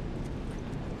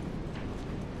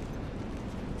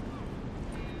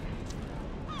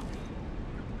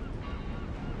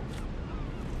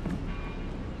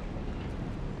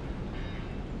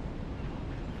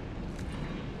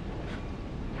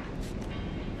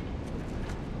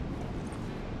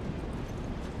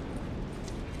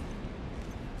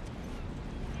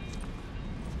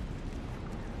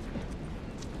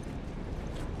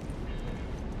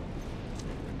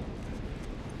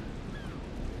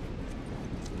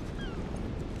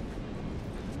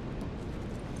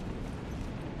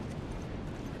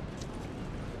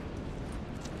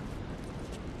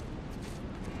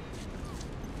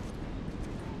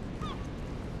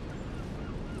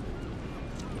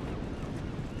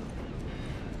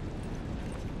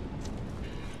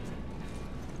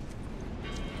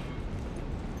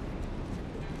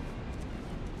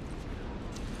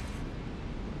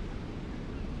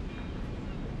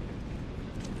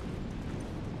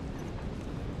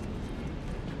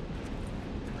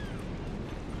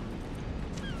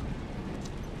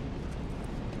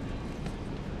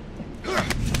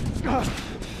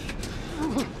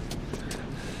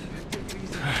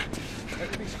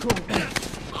 Everything's cool.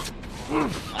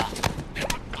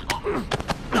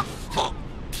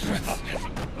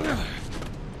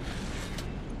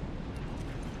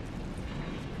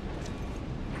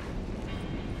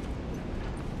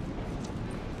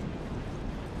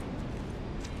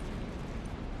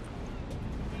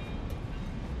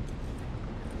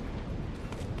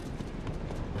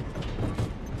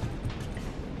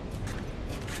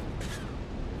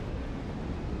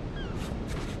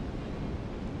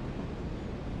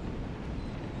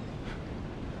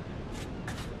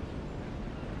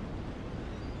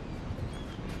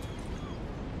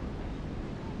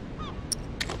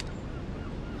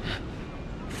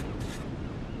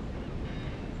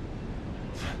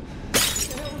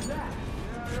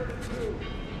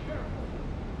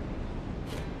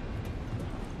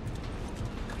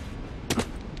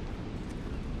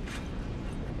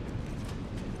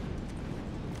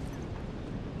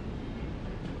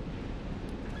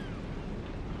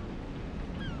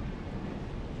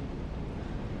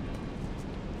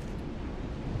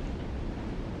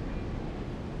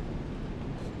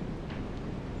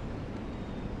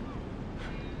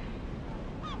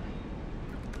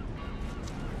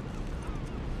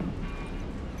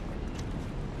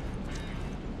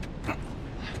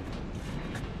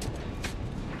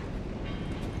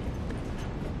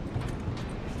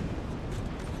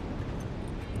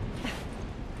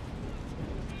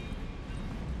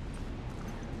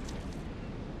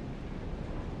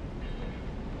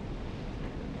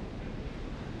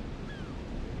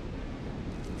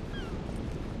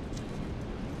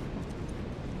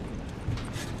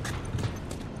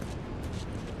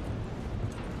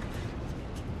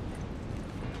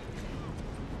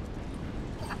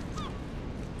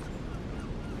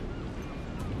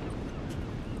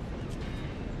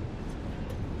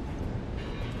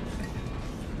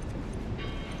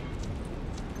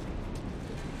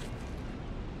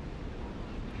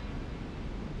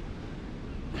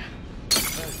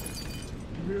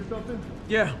 You hear something?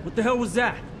 Yeah, what the hell was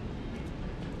that?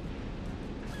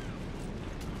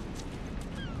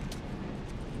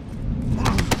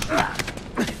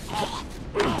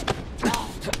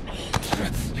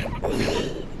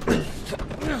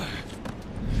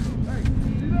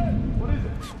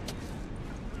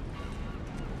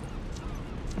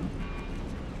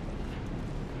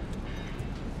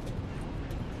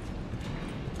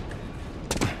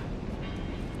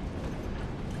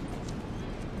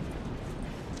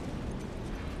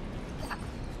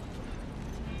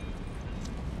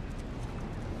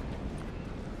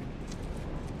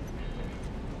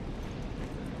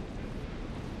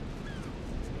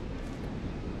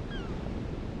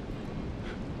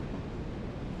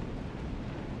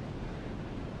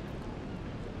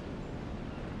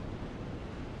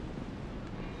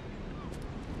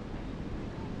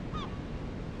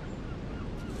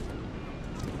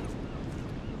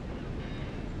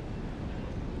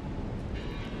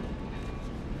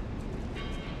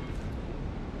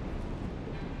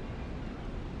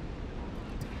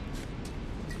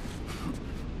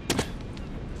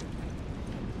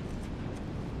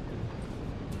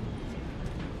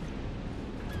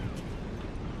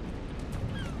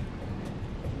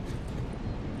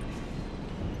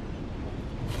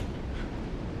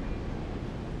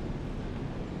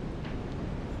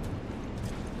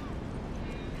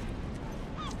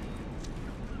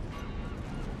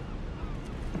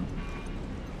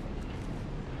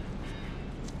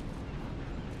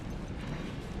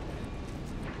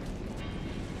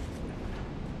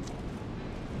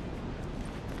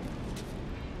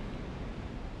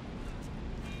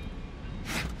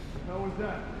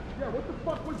 that? Yeah, what the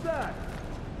fuck was that?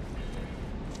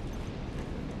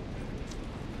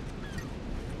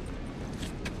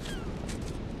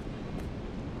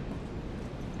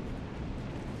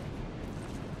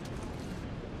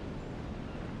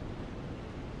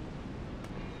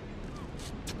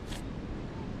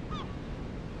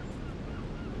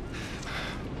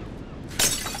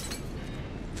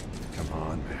 Come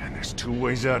on, man. There's two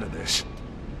ways out of this.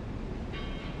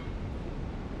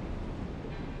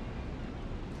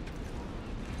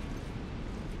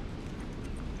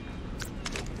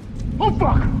 Oh,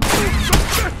 fuck!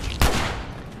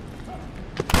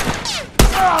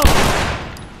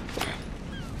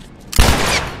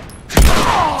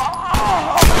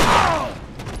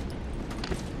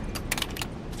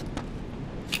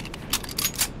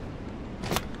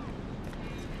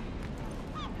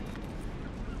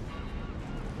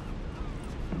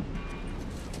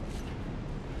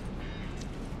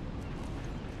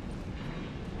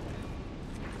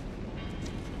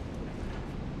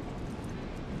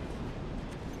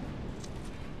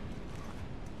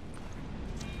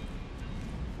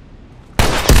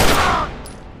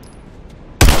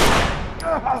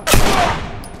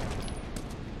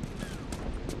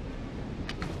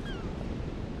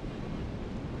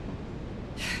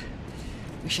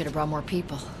 We should have brought more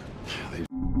people.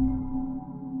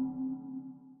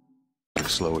 They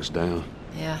slow us down.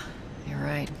 Yeah, you're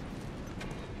right.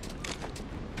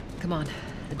 Come on,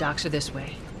 the docks are this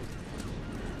way.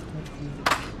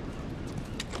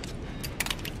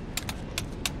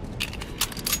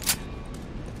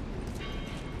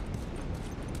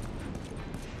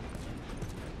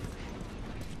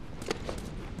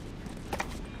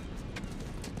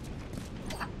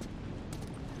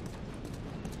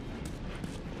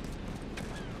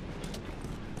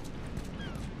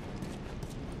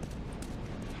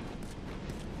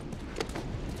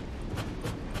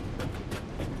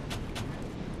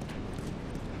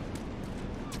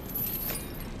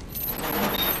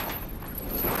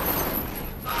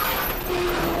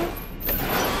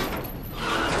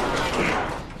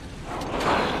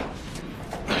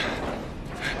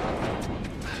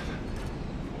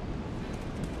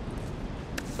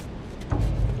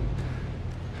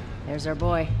 There's our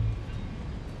boy.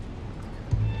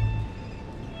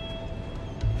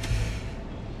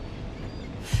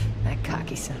 That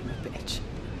cocky son of a bitch.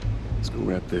 Let's go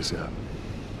wrap this up.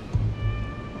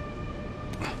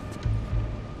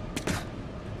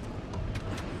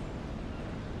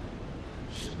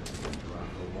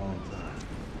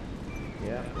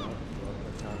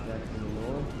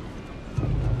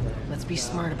 Let's be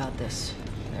smart about this.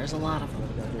 There's a lot of them.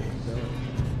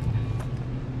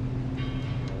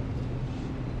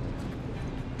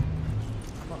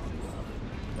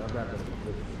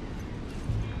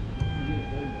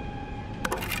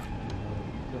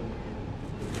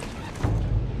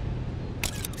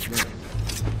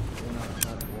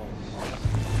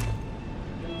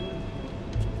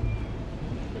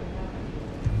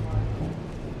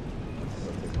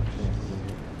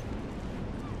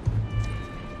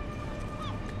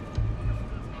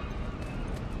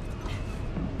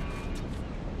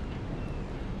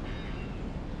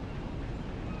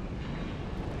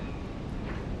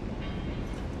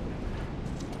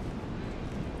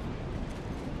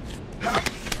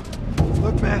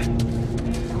 Look, man,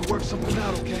 we'll work something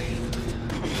out, okay?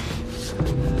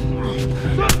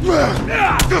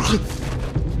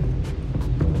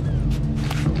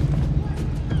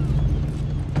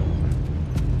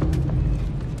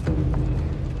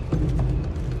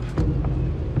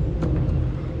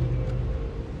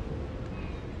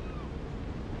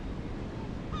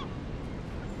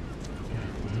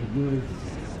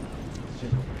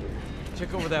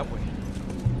 Check over that way.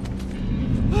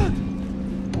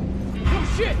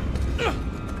 Oh, shit!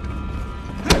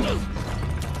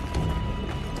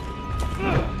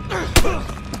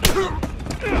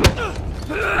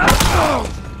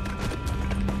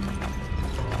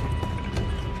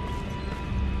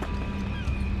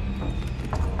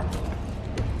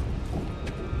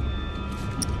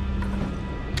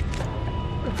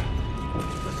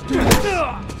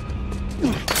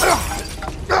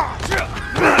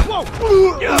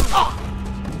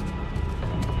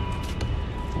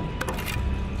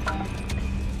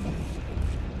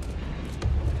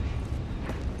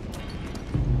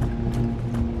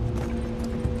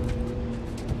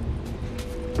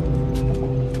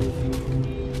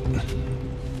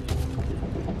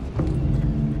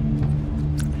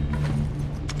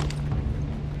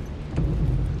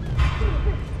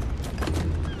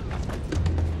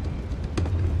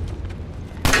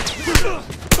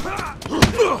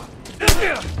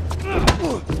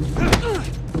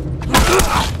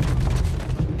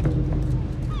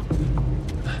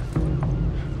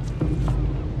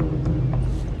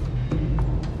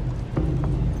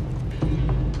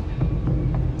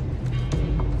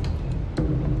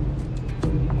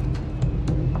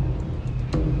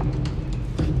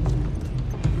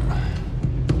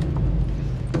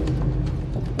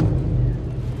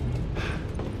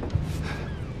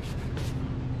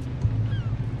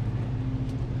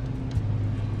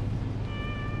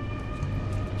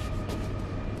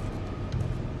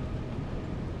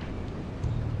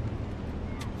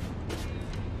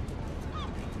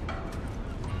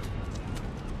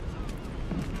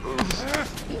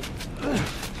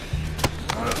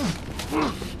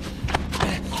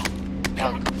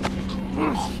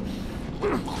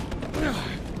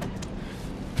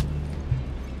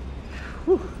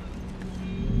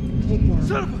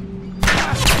 Son of a...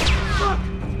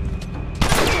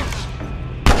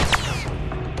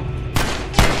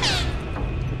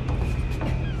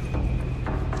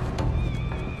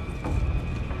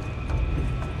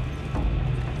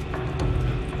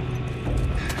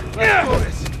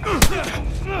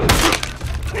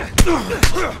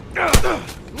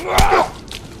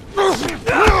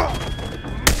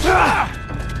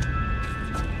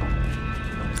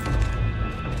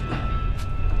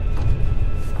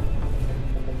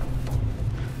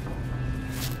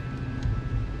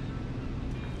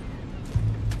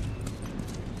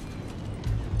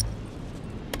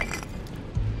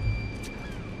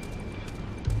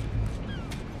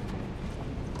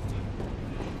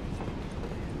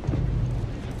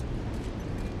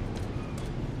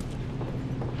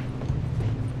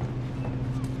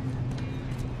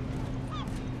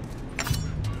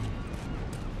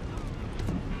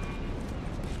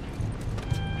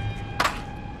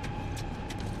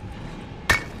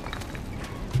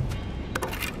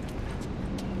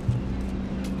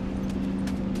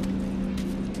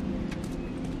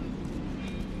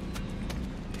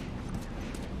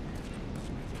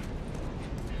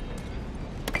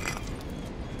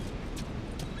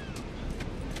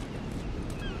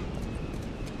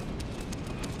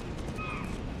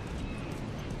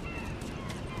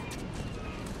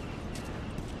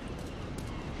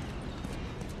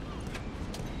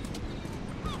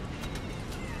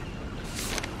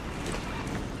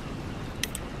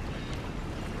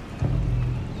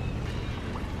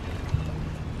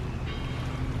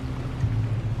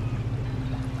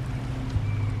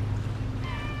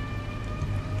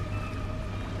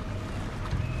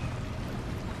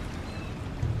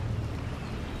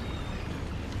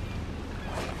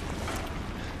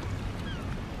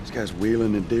 This guy's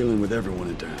wheeling and dealing with everyone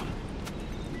in town.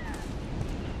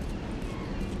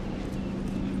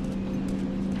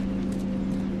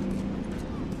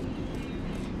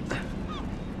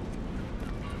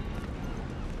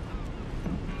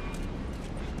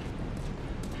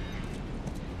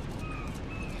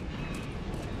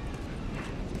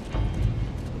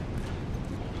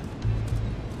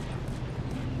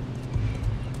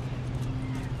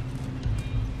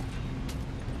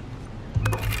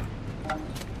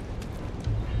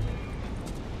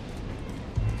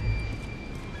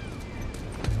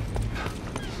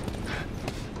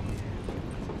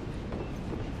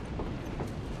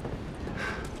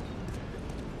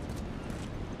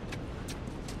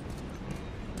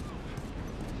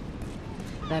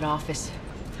 That office.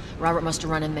 Robert must have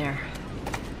run in there.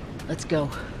 Let's go.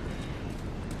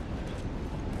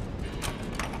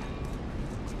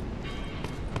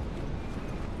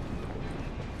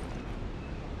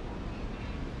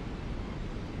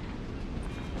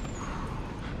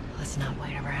 Let's not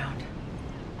wait around.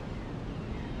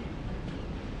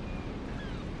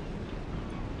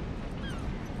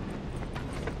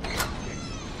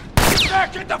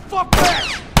 Back! Get the fuck back!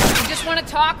 You just want to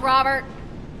talk, Robert?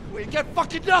 We got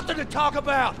fucking nothing to talk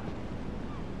about!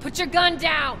 Put your gun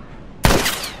down!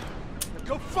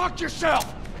 Go fuck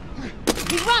yourself!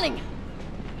 He's running!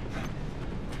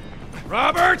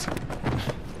 Robert!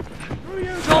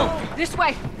 Joel, this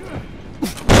way!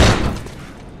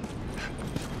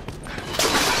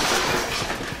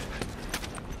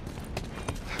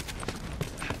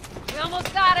 We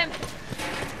almost got him!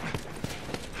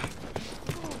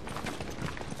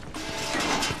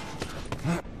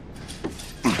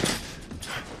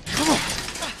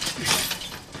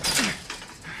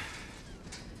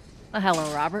 Well,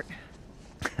 hello, Robert.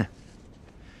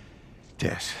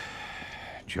 Tess.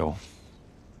 Joel.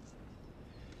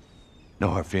 No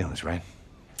hard feelings, right?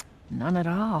 None at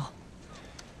all.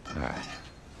 All right.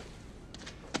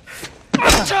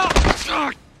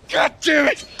 God damn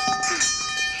it!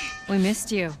 We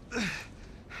missed you.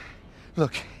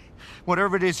 Look,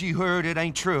 whatever it is you heard, it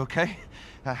ain't true, okay?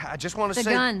 I just want to The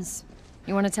say... guns.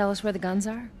 You want to tell us where the guns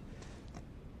are?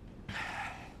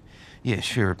 Yeah,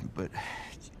 sure, but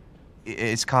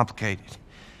it's complicated.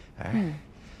 All right?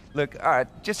 Look, all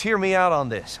right, just hear me out on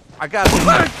this. I got...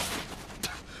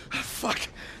 Fuck.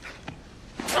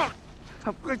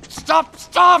 Stop!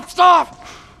 Stop! Stop!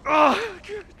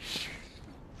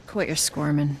 Quit your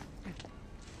squirming.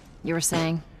 You were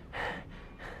saying?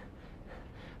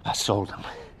 I sold them.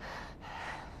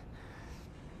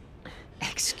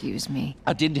 Excuse me.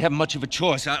 I didn't have much of a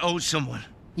choice. I owed someone.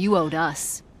 You owed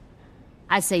us.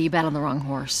 I'd say you bet on the wrong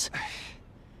horse.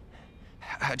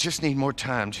 I just need more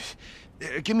time. Just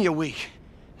give me a week.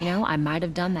 You know, I might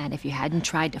have done that if you hadn't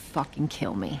tried to fucking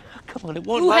kill me. Come on, it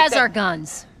won't Who like has that. our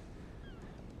guns?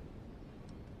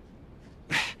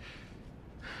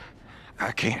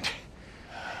 I can't.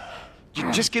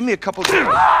 Just give me a couple...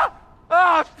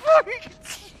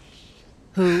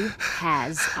 Who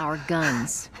has our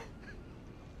guns?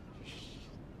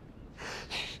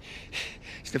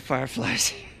 It's the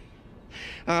Fireflies.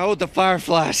 I owe the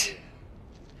Fireflies.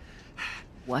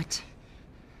 What?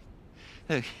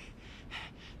 Look,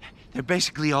 they're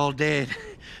basically all dead.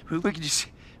 We can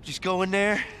just go in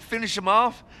there, finish them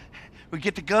off. We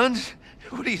get the guns.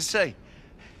 What do you say?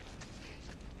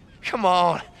 Come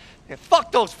on. Yeah,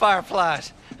 fuck those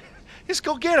Fireflies. Let's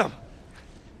go get them.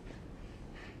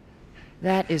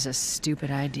 That is a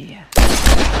stupid idea.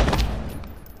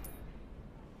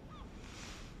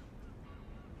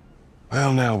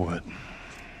 Well, now what?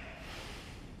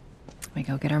 We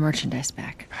go get our merchandise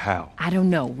back. How? I don't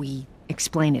know. We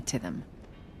explain it to them.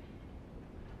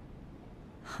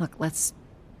 Look, let's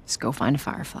go find a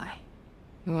Firefly.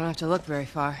 You won't have to look very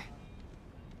far.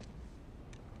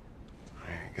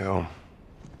 There you go.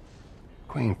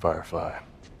 Queen Firefly.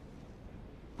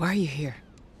 Why are you here?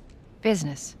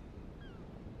 Business.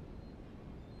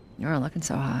 You're looking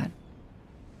so hot.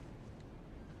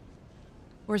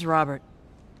 Where's Robert?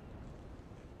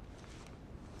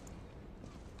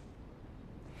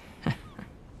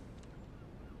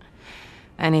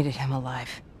 I needed him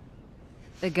alive.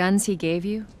 The guns he gave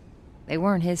you, they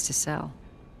weren't his to sell.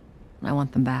 I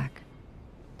want them back.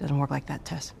 Doesn't work like that,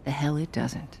 Tess. The hell it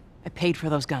doesn't. I paid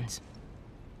for those guns.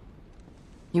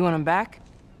 You want them back?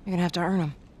 You're gonna have to earn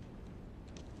them.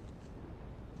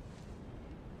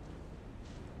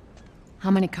 How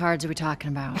many cards are we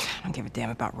talking about? I don't give a damn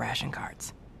about ration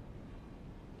cards.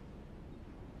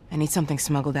 I need something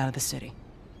smuggled out of the city.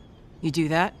 You do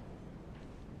that,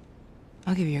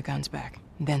 I'll give you your guns back,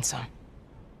 and then some.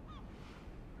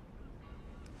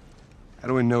 How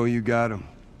do we know you got them?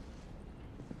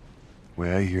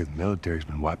 Well, I hear the military's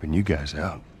been wiping you guys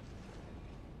out.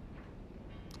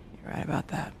 You're right about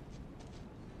that.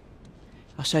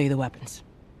 I'll show you the weapons.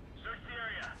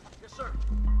 Yes, sir.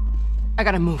 I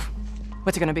gotta move.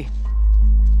 What's it gonna be?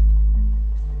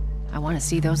 I want to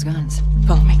see those guns.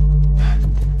 Follow me.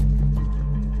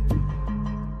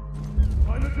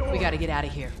 We gotta get out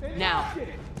of here. Now.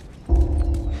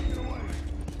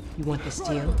 You want this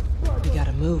deal? We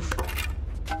gotta move.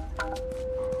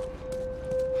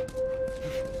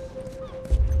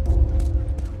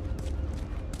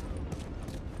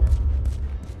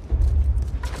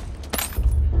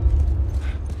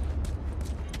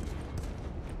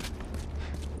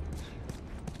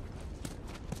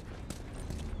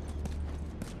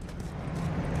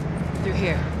 Through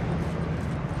here.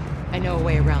 I know a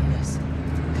way around this.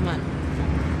 Come on.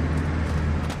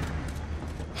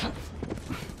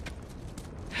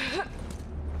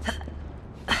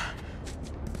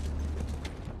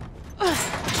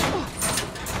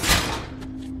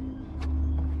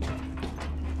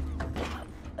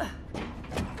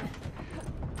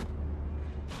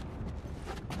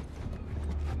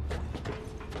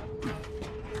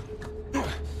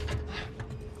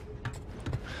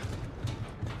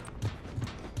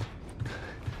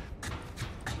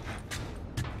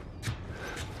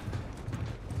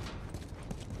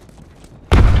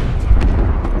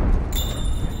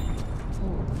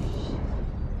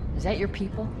 Is that your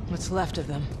people? What's left of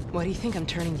them? Why do you think I'm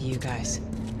turning to you guys?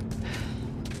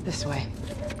 This way.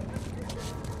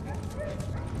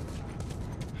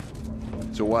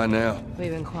 So why now? We've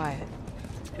been quiet.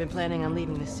 Been planning on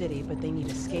leaving the city, but they need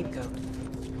a scapegoat.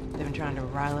 They've been trying to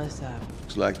rile us up.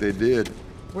 Looks like they did.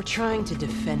 We're trying to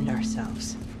defend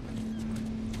ourselves.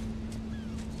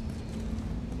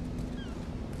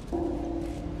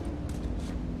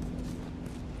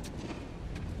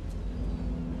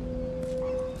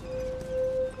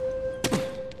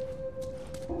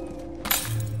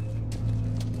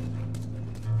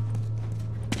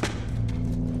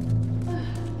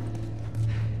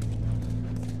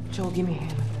 Joel, give me a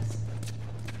hand with this.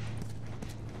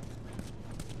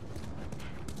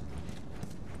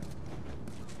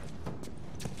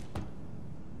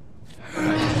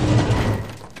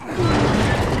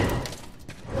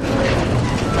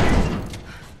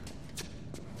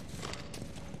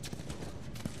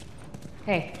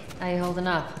 Hey, how you holding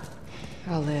up?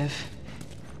 I'll live.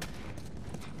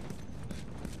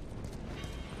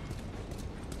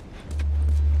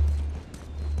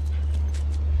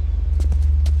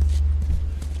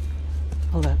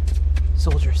 Hold up.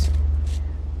 Soldiers.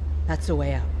 That's the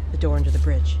way out. The door under the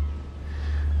bridge.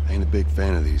 I ain't a big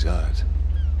fan of these odds.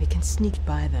 We can sneak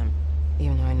by them,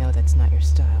 even though I know that's not your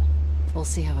style. We'll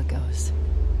see how it goes.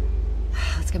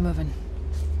 Let's get moving.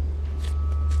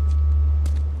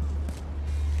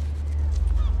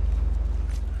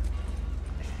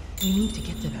 We need to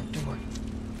get to that door.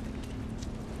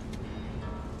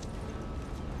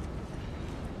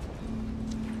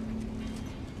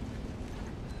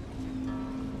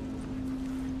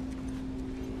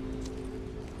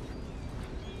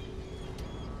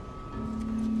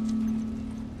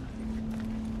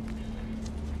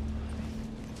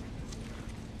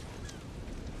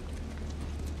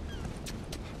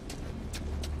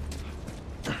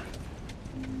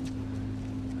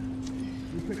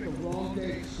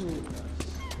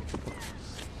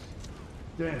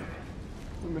 Damn.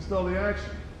 We missed all the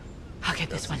action. I'll get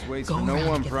this one. Waits Go for no around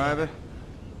one, and get Private.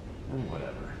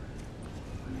 Whatever.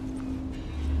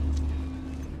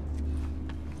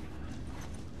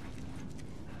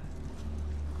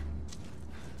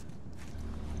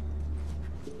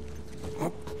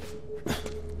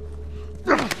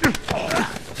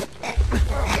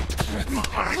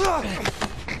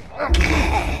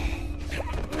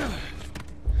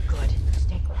 Good.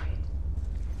 Stay quiet.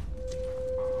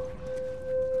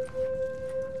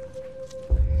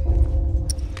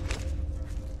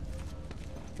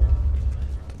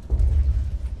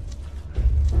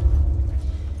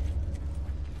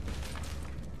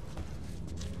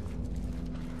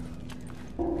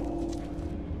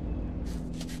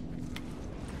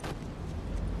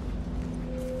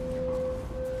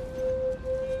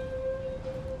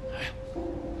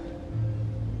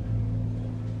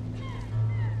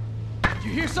 You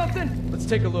hear something? Let's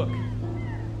take a look.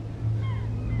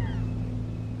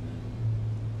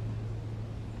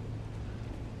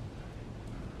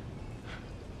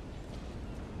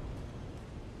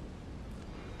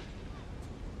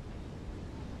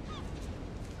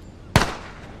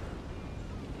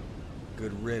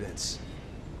 Good riddance.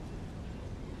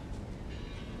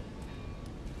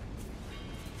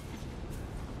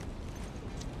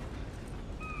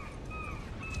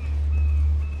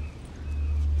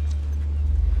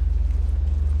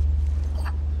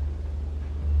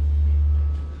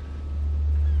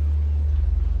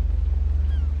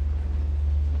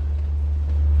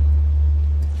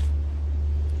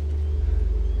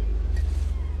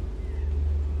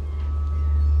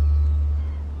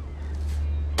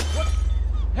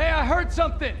 Hey, I heard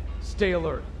something! Stay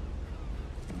alert.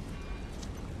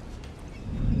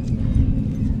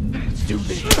 Let's do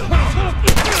this.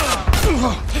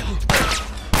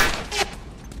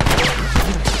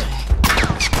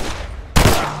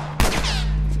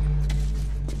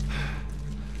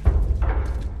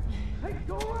 Hey,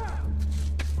 go around!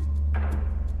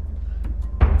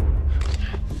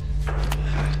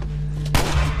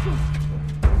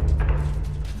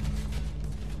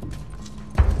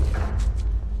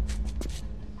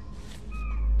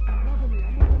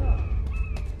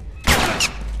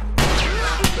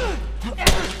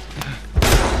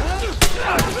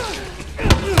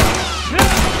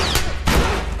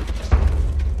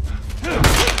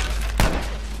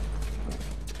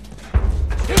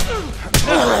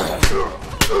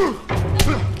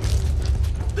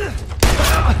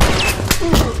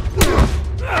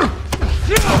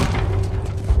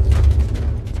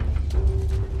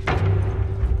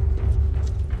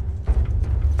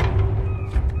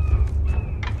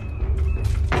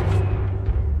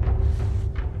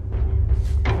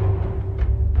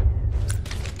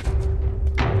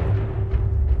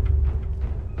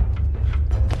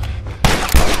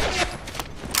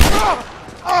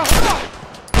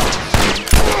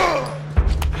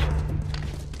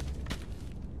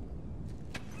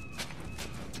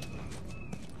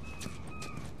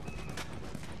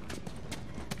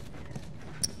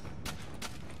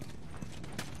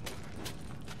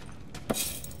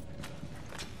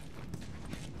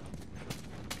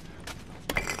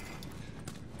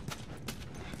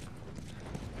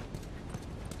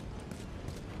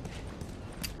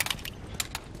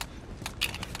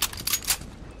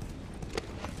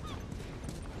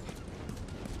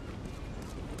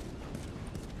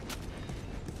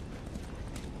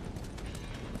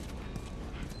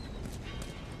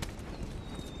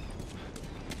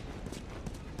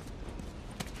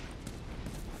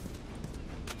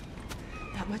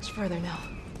 Not much further now.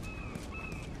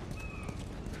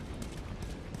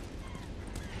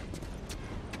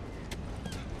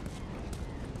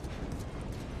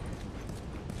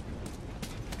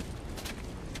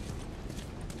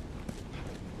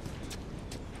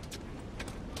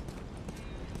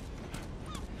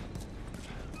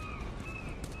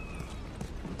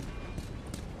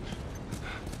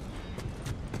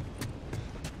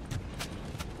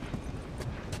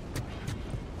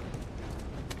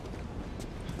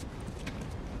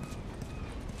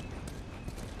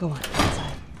 Go on,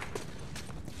 inside.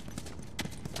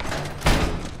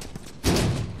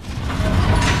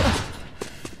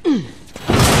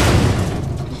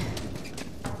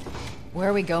 Where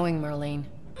are we going, Marlene?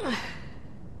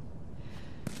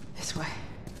 This way.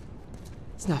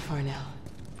 It's not far now.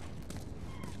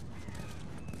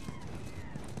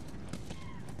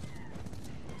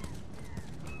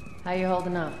 How you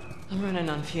holding up? I'm running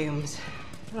on fumes,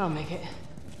 but I'll make it.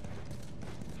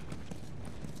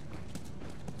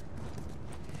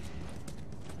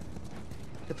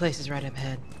 The place is right up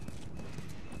ahead.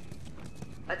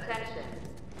 Attention.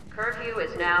 Curfew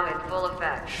is now in full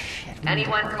effect.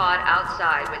 Anyone caught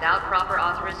outside without proper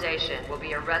authorization will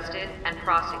be arrested and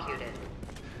prosecuted.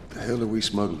 The hell are we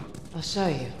smuggling? I'll show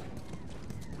you.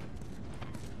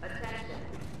 Attention.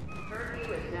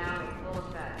 Curfew is now in full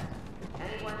effect.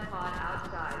 Anyone caught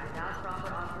outside without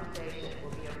proper authorization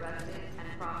will be arrested and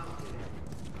prosecuted.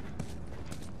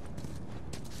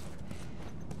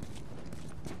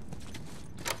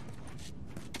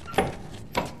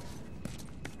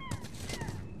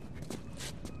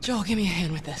 Joel, give me a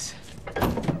hand with this.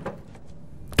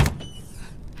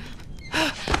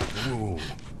 Whoa.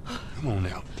 Come on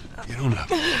now. Get on up.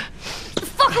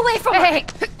 Fuck away from her!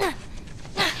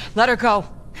 Let her go.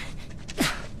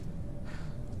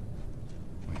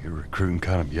 You're recruiting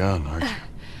kind of young, aren't you?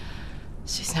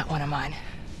 She's not one of mine.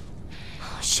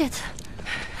 Oh, shit.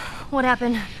 What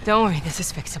happened? Don't worry, this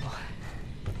is fixable.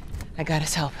 I got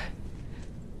his help.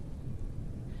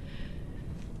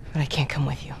 But I can't come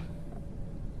with you.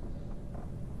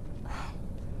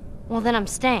 Well, then I'm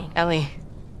staying. Ellie,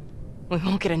 we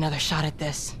won't get another shot at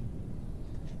this.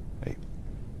 Hey,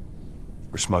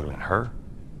 we're smuggling her?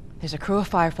 There's a crew of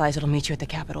Fireflies that'll meet you at the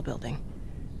Capitol building.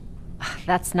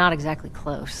 That's not exactly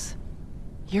close.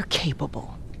 You're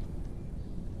capable.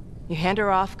 You hand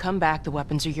her off, come back, the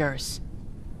weapons are yours.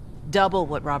 Double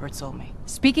what Robert sold me.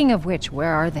 Speaking of which,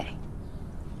 where are they?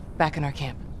 Back in our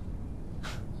camp.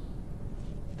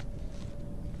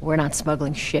 We're not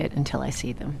smuggling shit until I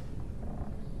see them.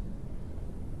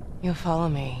 You'll follow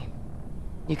me.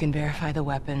 You can verify the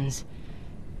weapons.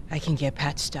 I can get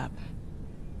patched up.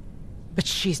 But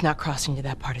she's not crossing to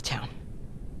that part of town.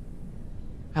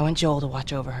 I want Joel to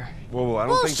watch over her. Whoa, I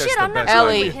don't think that's shit, the I'm not best going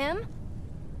idea. with him.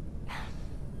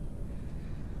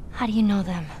 How do you know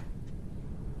them?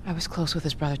 I was close with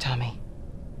his brother Tommy.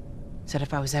 Said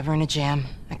if I was ever in a jam,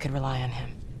 I could rely on him.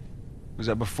 Was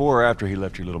that before or after he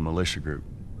left your little militia group?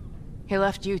 He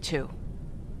left you too.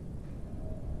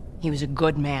 He was a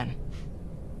good man.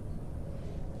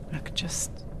 Look,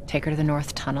 just take her to the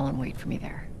North Tunnel and wait for me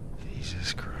there.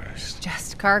 Jesus Christ.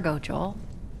 Just cargo, Joel.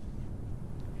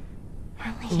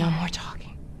 No more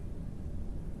talking.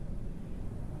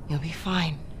 You'll be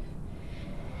fine.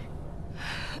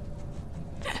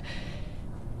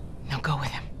 Now go with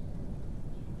him.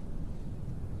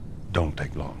 Don't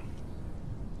take long.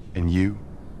 And you,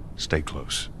 stay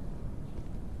close.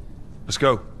 Let's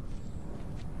go.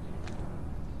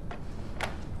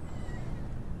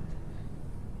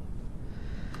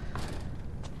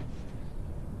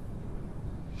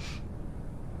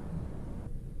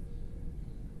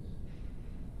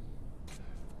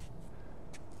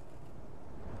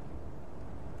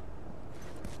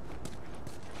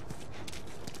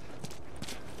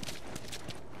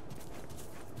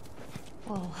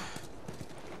 Whoa.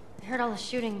 I heard all the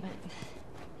shooting, but...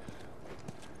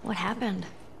 what happened?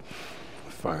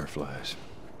 Fireflies.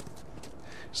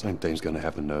 Same thing's gonna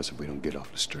happen to us if we don't get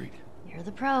off the street. You're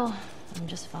the pro. I'm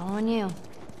just following you.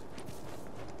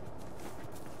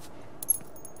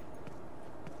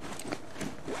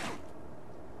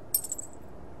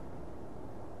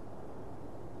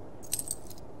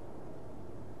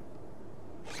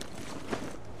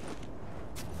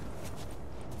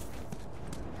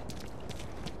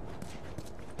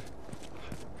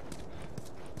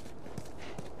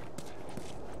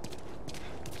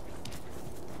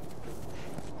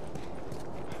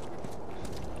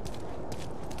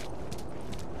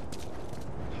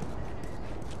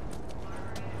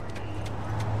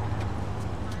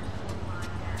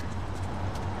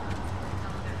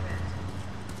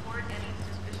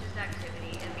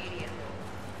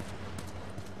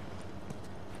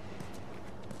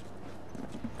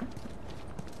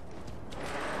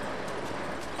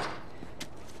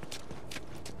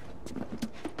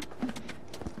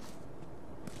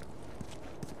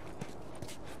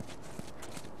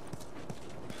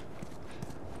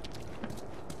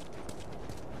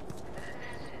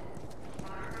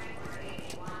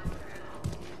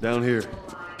 Down here.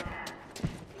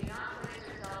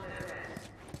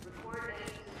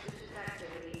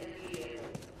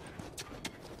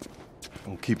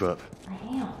 Don't keep up. I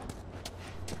am.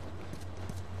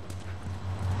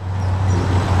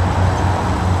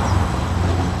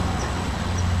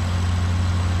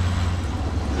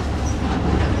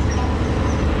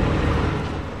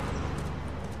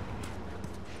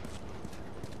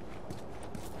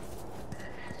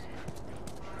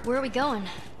 Where are we going?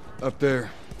 Up there.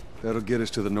 That'll get us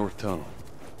to the north tunnel.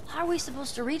 How are we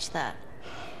supposed to reach that?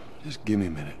 Just give me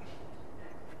a minute.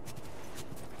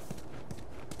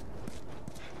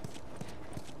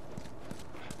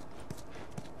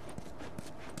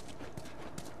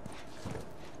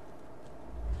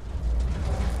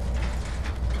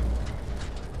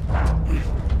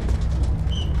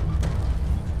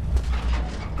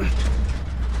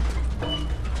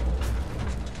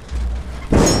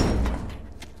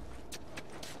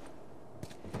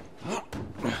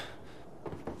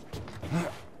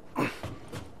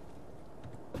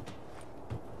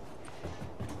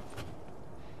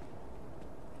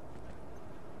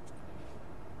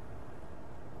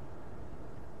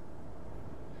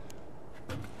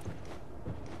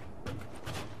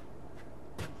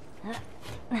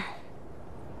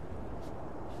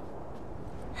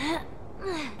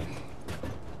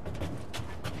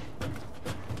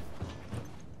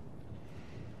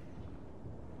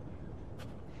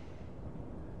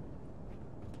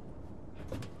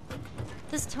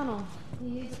 This tunnel,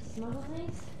 you use it to smuggle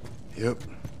things? Yep.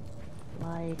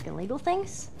 Like illegal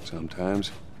things?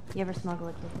 Sometimes. You ever smuggle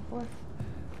a kid before?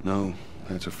 No,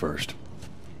 that's a first.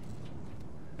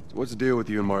 So what's the deal with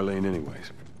you and Marlene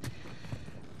anyways?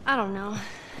 I don't know.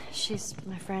 She's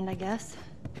my friend, I guess.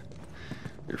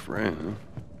 Your friend,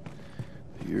 huh?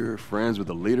 You're friends with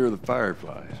the leader of the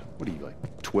Fireflies. What are you,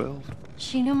 like 12?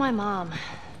 She knew my mom,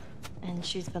 and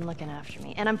she's been looking after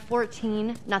me. And I'm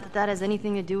 14. Not that that has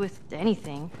anything to do with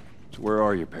anything. So where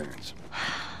are your parents?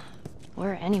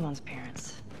 Where are anyone's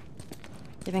parents?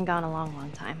 They've been gone a long,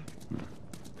 long time.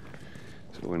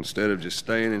 So instead of just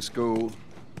staying in school,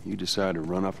 you decide to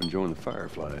run off and join the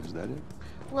Fireflies, is that it?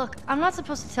 Look, I'm not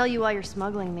supposed to tell you why you're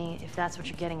smuggling me, if that's what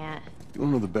you're getting at. You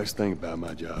wanna know the best thing about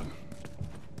my job?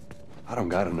 I don't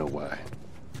gotta know why.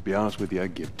 To be honest with you, I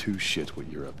give two shits what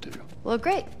you're up to. Well,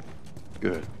 great.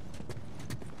 Good.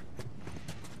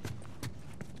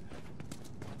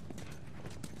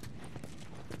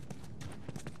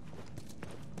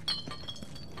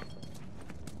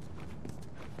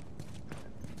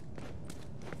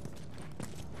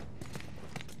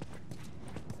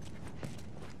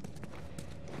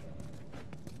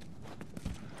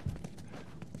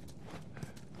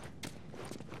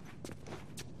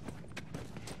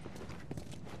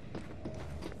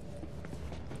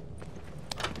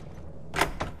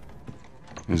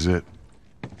 Is it?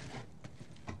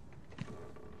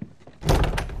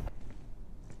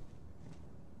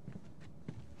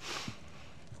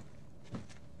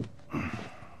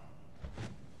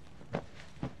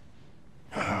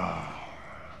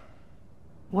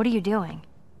 What are you doing?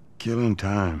 Killing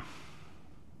time.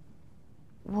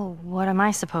 Well, what am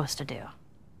I supposed to do?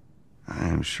 I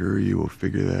am sure you will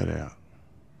figure that out.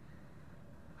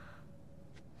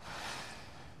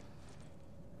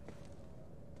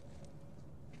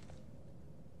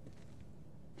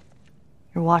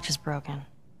 Your watch is broken.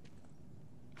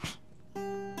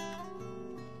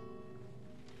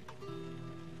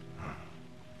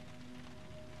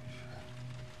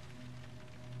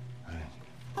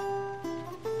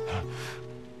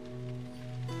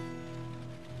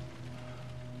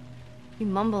 You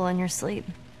mumble in your sleep.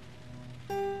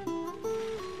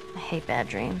 I hate bad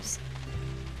dreams.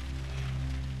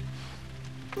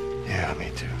 Yeah, me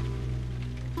too.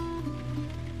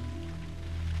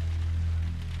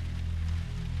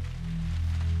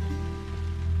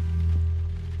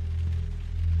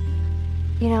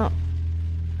 You know,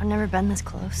 I've never been this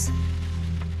close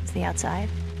to the outside.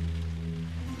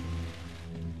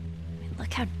 I mean,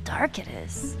 look how dark it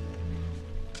is.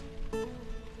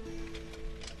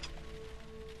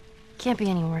 Can't be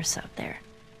any worse out there.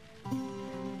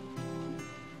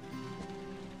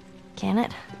 Can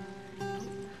it?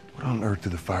 What on earth do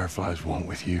the Fireflies want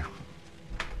with you?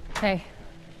 Hey.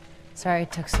 Sorry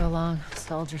it took so long.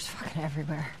 Soldiers fucking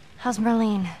everywhere. How's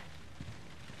Marlene?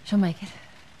 She'll make it.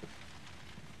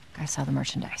 Gotta sell the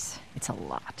merchandise. It's a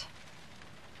lot.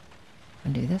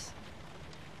 Wanna do this?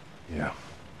 Yeah.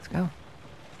 Let's go.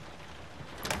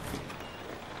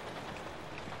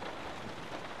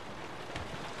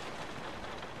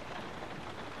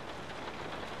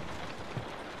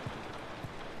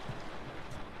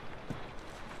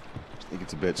 Think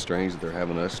it's a bit strange that they're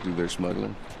having us do their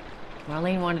smuggling?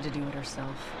 Marlene wanted to do it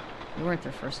herself. We weren't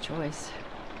their first choice.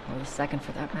 Or the second,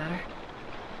 for that matter.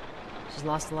 She's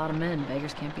lost a lot of men.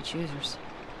 Beggars can't be choosers.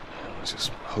 I just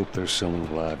hope there's someone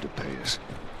alive to pay us.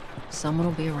 Someone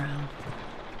will be around.